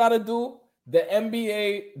really got to do? The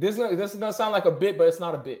NBA, this is gonna sound like a bit, but it's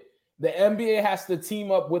not a bit. The NBA has to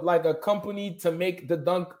team up with like a company to make the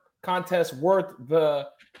dunk contest worth the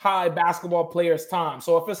high basketball players' time.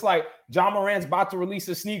 So if it's like Ja Morant's about to release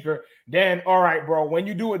a sneaker, then all right, bro, when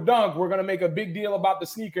you do a dunk, we're gonna make a big deal about the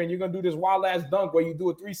sneaker, and you're gonna do this wild ass dunk where you do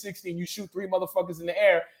a 360 and you shoot 3 motherfuckers in the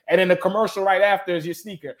air, and then the commercial right after is your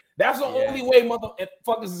sneaker. That's the only way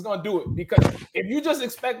motherfuckers is gonna do it. Because if you just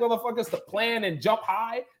expect motherfuckers to plan and jump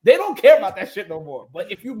high, they don't care about that shit no more.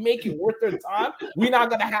 But if you make it worth their time, we're not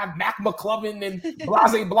gonna have Mac McClung and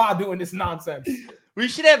Blase Blah doing this nonsense. We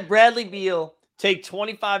should have Bradley Beal take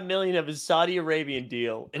 $25 million of his Saudi Arabian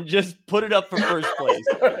deal and just put it up for first place.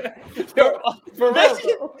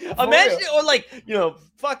 Imagine, or like,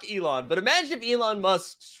 fuck Elon, but imagine if Elon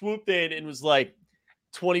Musk swooped in and was like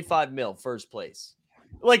 25 mil first place.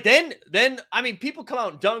 Like then I mean, people come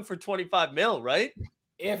out and dunk for 25 mil, right?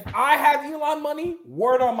 If I had Elon money,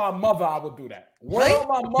 word on my mother, I would do that. Word on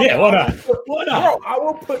my mother. Yeah, why not? Bro, I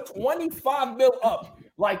will put 25 mil up.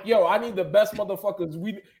 Like, yo, I need the best motherfuckers.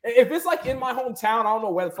 If it's like in my hometown, I don't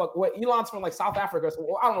know where the fuck. Elon's from, like South Africa,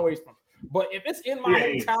 so I don't know where he's from. But if it's in my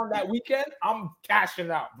hometown that weekend, I'm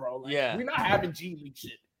cashing out, bro. Like, we're not having G League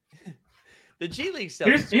shit. The G League stuff.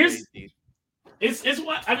 It's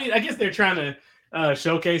what I mean. I guess they're trying to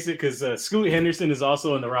showcase it because Scoot Henderson is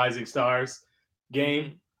also in the Rising Stars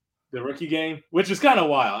game, the rookie game, which is kind of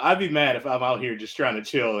wild. I'd be mad if I'm out here just trying to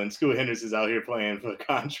chill and Scoot Henderson's out here playing for the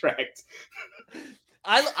contract.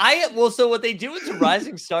 So what they do with the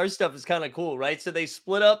Rising Stars stuff is kind of cool, right? So they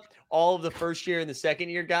split up all of the first year and the second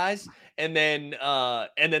year guys, and then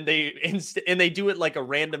they do it like a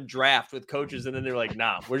random draft with coaches, and then they're like,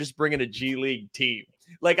 nah, we're just bringing a G League team.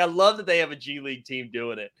 Like, I love that they have a G League team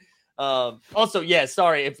doing it. Also,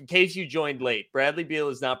 sorry, in case you joined late, Bradley Beal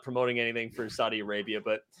is not promoting anything for Saudi Arabia,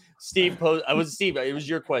 but Steve it was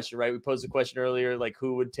your question, right? We posed a question earlier, like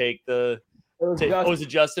who would take was it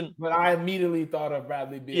Justin? But I immediately thought of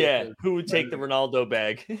Bradley Beal. Yeah, who would take the Ronaldo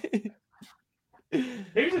bag?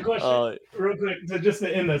 Here's a question, real quick, just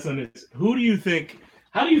to end this on this. Who do you think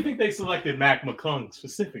How do you think they selected Mac McClung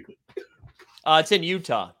specifically? It's in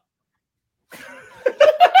Utah.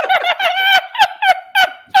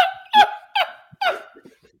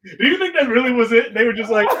 Do you think that really was it? They were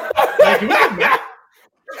just like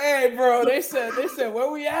hey, bro, they said,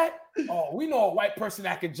 where we at? Oh, we know a white person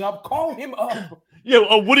that can jump. Call him up.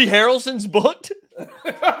 Yeah, Woody Harrelson's booked.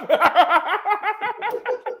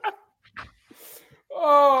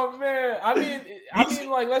 Oh man, I mean,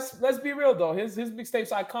 like let's be real though. His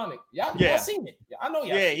mixtape's iconic. Y'all seen it? I know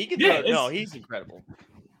y'all. Yeah, he can. Yeah, no, he's incredible.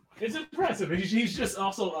 It's impressive. He's just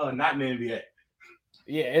also not in the NBA.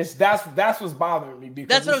 Yeah, that's what's bothering me. Because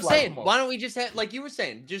that's what I'm saying. Why don't we just have, like you were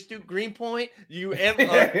saying, just do Greenpoint?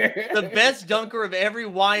 The best dunker of every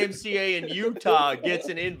YMCA in Utah gets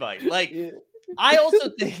an invite. Like, I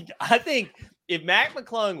think if Mac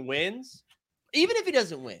McClung wins, even if he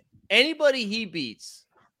doesn't win, anybody he beats,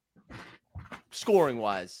 scoring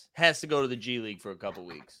wise, has to go to the G League for a couple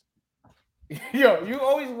weeks. Yo, you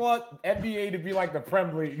always want NBA to be like the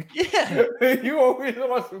Prem League. Yeah. You always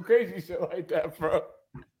want some crazy shit like that, bro.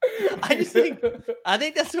 I think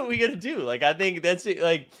that's what we gotta do. Like, I think that's it.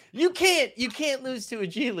 Like, you can't lose to a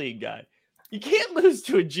G League guy. You can't lose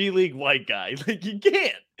to a G League white guy. Like, you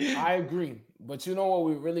can't. I agree. But you know what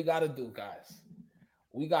we really gotta do, guys?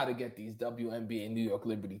 We gotta get these WNBA New York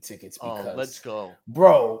Liberty tickets because let's go.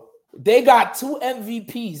 Bro, they got 2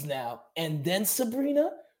 MVPs now, and then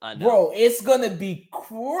Sabrina. Bro, it's gonna be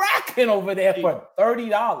cracking over there for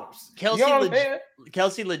 $30.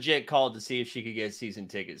 Kelsey legit called to see if she could get season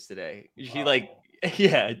tickets today. She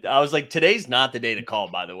I was like, today's not the day to call,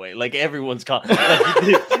 by the way. Like, everyone's calling. Like,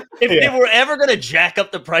 if they were ever gonna jack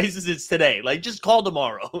up the prices, it's today. Like, just call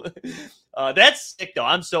tomorrow. That's sick though.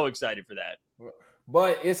 I'm so excited for that.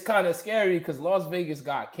 But it's kind of scary because Las Vegas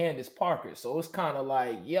got Candace Parker, so it's kind of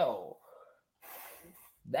like, yo,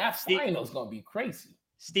 that final's gonna be crazy.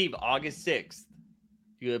 Steve, August 6th,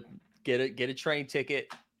 you get a train ticket.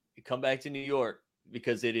 You come back to New York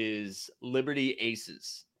because it is Liberty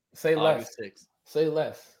Aces. Say August less. 6th. Say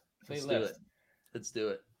less. Let's do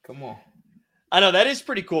it. Come on. I know that is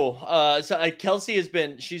pretty cool. Kelsey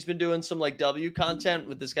she's been doing some like W content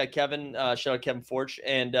with this guy Kevin. Shout out Kevin Forge,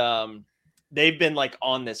 and they've been like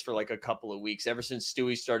on this for like a couple of weeks ever since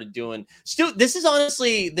Stewie started doing. This is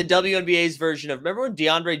honestly the WNBA's version of, remember when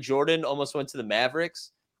DeAndre Jordan almost went to the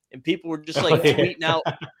Mavericks and people were just like tweeting out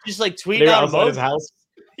outside his house.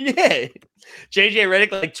 Yeah, JJ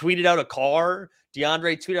Redick like tweeted out a car.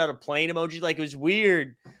 DeAndre tweeted out a plane emoji. Like, it was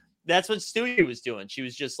weird. That's what Stewie was doing. She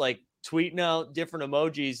was just like tweeting out different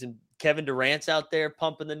emojis, and Kevin Durant's out there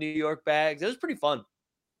pumping the New York bags. It was pretty fun.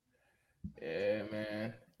 Yeah,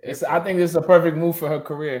 man. I think this is a perfect move for her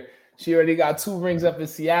career. She already got 2 rings up in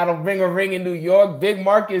Seattle, bring a ring in New York, big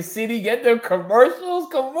market city, get their commercials.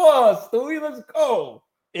 Come on, Stewie, let's go.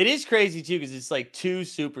 It is crazy too, because it's like 2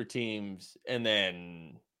 super teams, and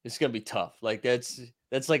then it's gonna be tough. Like, that's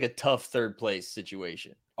like a tough third place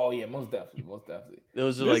situation. Oh yeah, most definitely.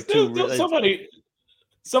 Those are like 2.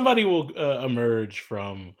 Somebody will emerge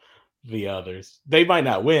from the others. They might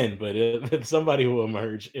not win, but somebody will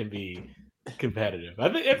emerge and be competitive. I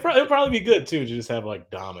think it'll probably be good too to just have like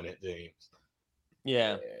dominant teams.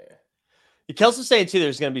 Yeah. Kelsey's saying too,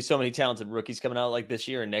 there's going to be so many talented rookies coming out like this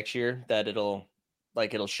year and next year that it'll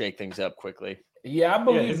shake things up quickly. Yeah, I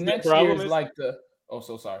believe next year is like the. Oh,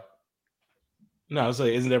 so sorry. No, I was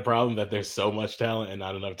like, isn't there a problem that there's so much talent and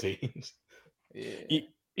not enough teams?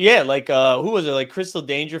 Yeah, like who was it? Like Crystal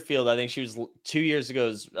Dangerfield, I think she was 2 years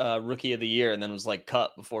ago's rookie of the year, and then was like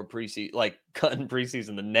cut before preseason, like cut in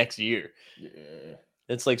preseason the next year. Yeah,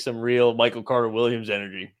 it's like some real Michael Carter Williams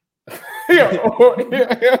energy. Yo,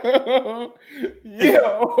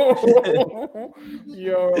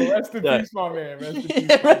 rest in peace, my man.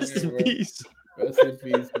 Rest in peace,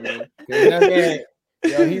 man. That man,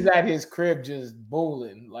 yo, he's at his crib just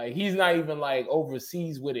bowling. Like, he's not even like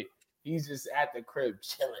overseas with it. He's just at the crib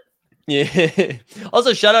chilling. Yeah.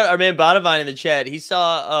 Also, shout out our man Bonavine in the chat. He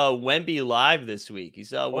saw Wemby live this week. He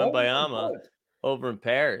saw Wembayama over in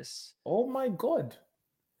Paris. Oh my God.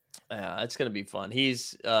 Yeah, it's gonna be fun.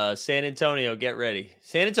 He's San Antonio. Get ready,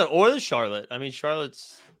 San Antonio or the Charlotte. I mean,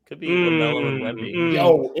 Charlotte's could be LaMelo and Wemby.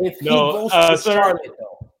 Yo, if he goes to Charlotte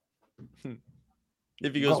though.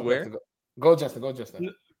 If he goes where? Go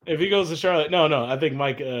Justin. If he goes to Charlotte, no. I think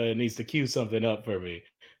Mike needs to cue something up for me.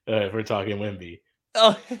 If we're talking Wemby.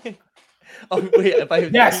 Oh, wait.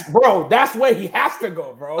 Yes, bro. That's where he has to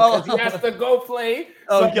go, bro. Because he has to go play.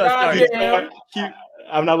 Oh, sorry.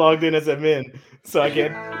 I'm not logged in as a min, so I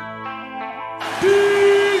can't.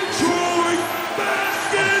 Detroit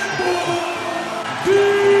basketball.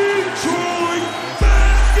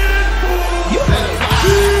 You better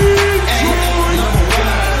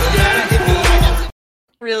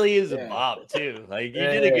really is a bop too. Like you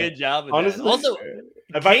did a good job with honestly, that. Also,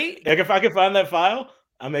 if I can find that file,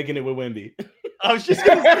 I'm making it with Wimby. I was just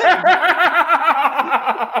gonna say.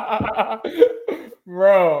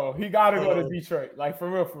 Bro, he got to go to Detroit. Like, for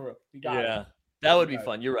real. That would be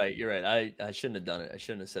fun. You're right. I shouldn't have done it. I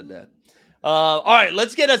shouldn't have said that. All right,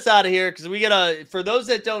 let's get us out of here because we gotta. For those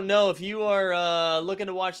that don't know, if you are looking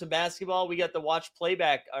to watch some basketball, we got the watch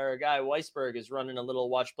playback. Our guy Weisberg is running a little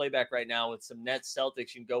watch playback right now with some Nets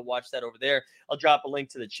Celtics. You can go watch that over there. I'll drop a link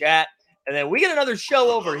to the chat, and then we get another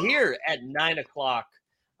show over here at 9:00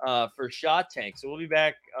 for Shot Tank. So we'll be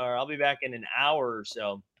back, or I'll be back in an hour or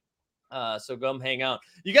so. So come hang out.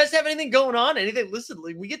 You guys have anything going on? Anything? Listen,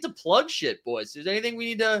 we get to plug shit, boys. Is there anything we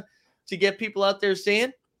need to get people out there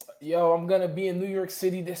seeing? Yo, I'm gonna be in New York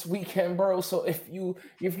City this weekend, bro. So if you're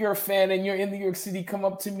a fan and you're in New York City, come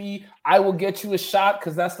up to me. I will get you a shot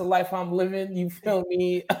because that's the life I'm living. You feel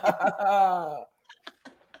me? That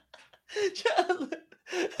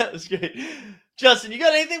was great. Justin, you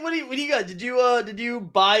got anything? What do you got? Did you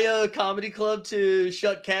buy a comedy club to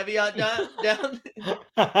shut Caveat down?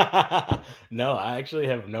 No, I actually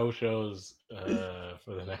have no shows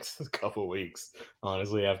for the next couple weeks.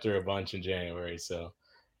 Honestly, after a bunch in January, so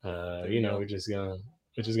we're just gonna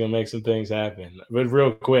make some things happen. But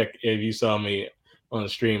real quick, if you saw me on the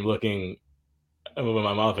stream looking with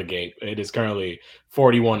my mouth agape, it is currently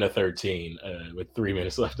 41-13 with 3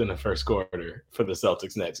 minutes left in the first quarter for the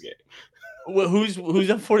Celtics next game. Well, who's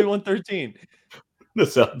up 41-13? The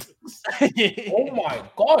Celtics. Oh my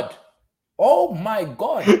god.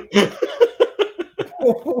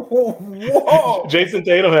 Whoa. Jason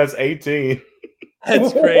Tatum has 18.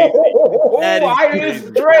 That's great. Irish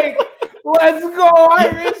Drake. Let's go,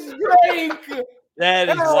 Irish Drake. That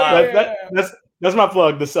is wild. That's my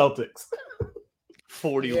plug, the Celtics.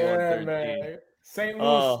 41-13. St.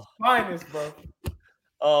 Louis finest, bro.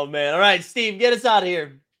 Oh man. All right, Steve, get us out of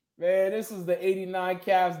here. Man, this is the 89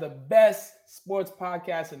 Cavs, the best sports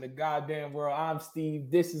podcast in the goddamn world. I'm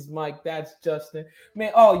Steve. This is Mike. That's Justin.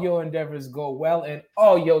 Man, all your endeavors go well and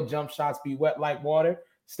all your jump shots be wet like water.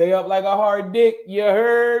 Stay up like a hard dick. You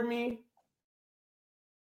heard me?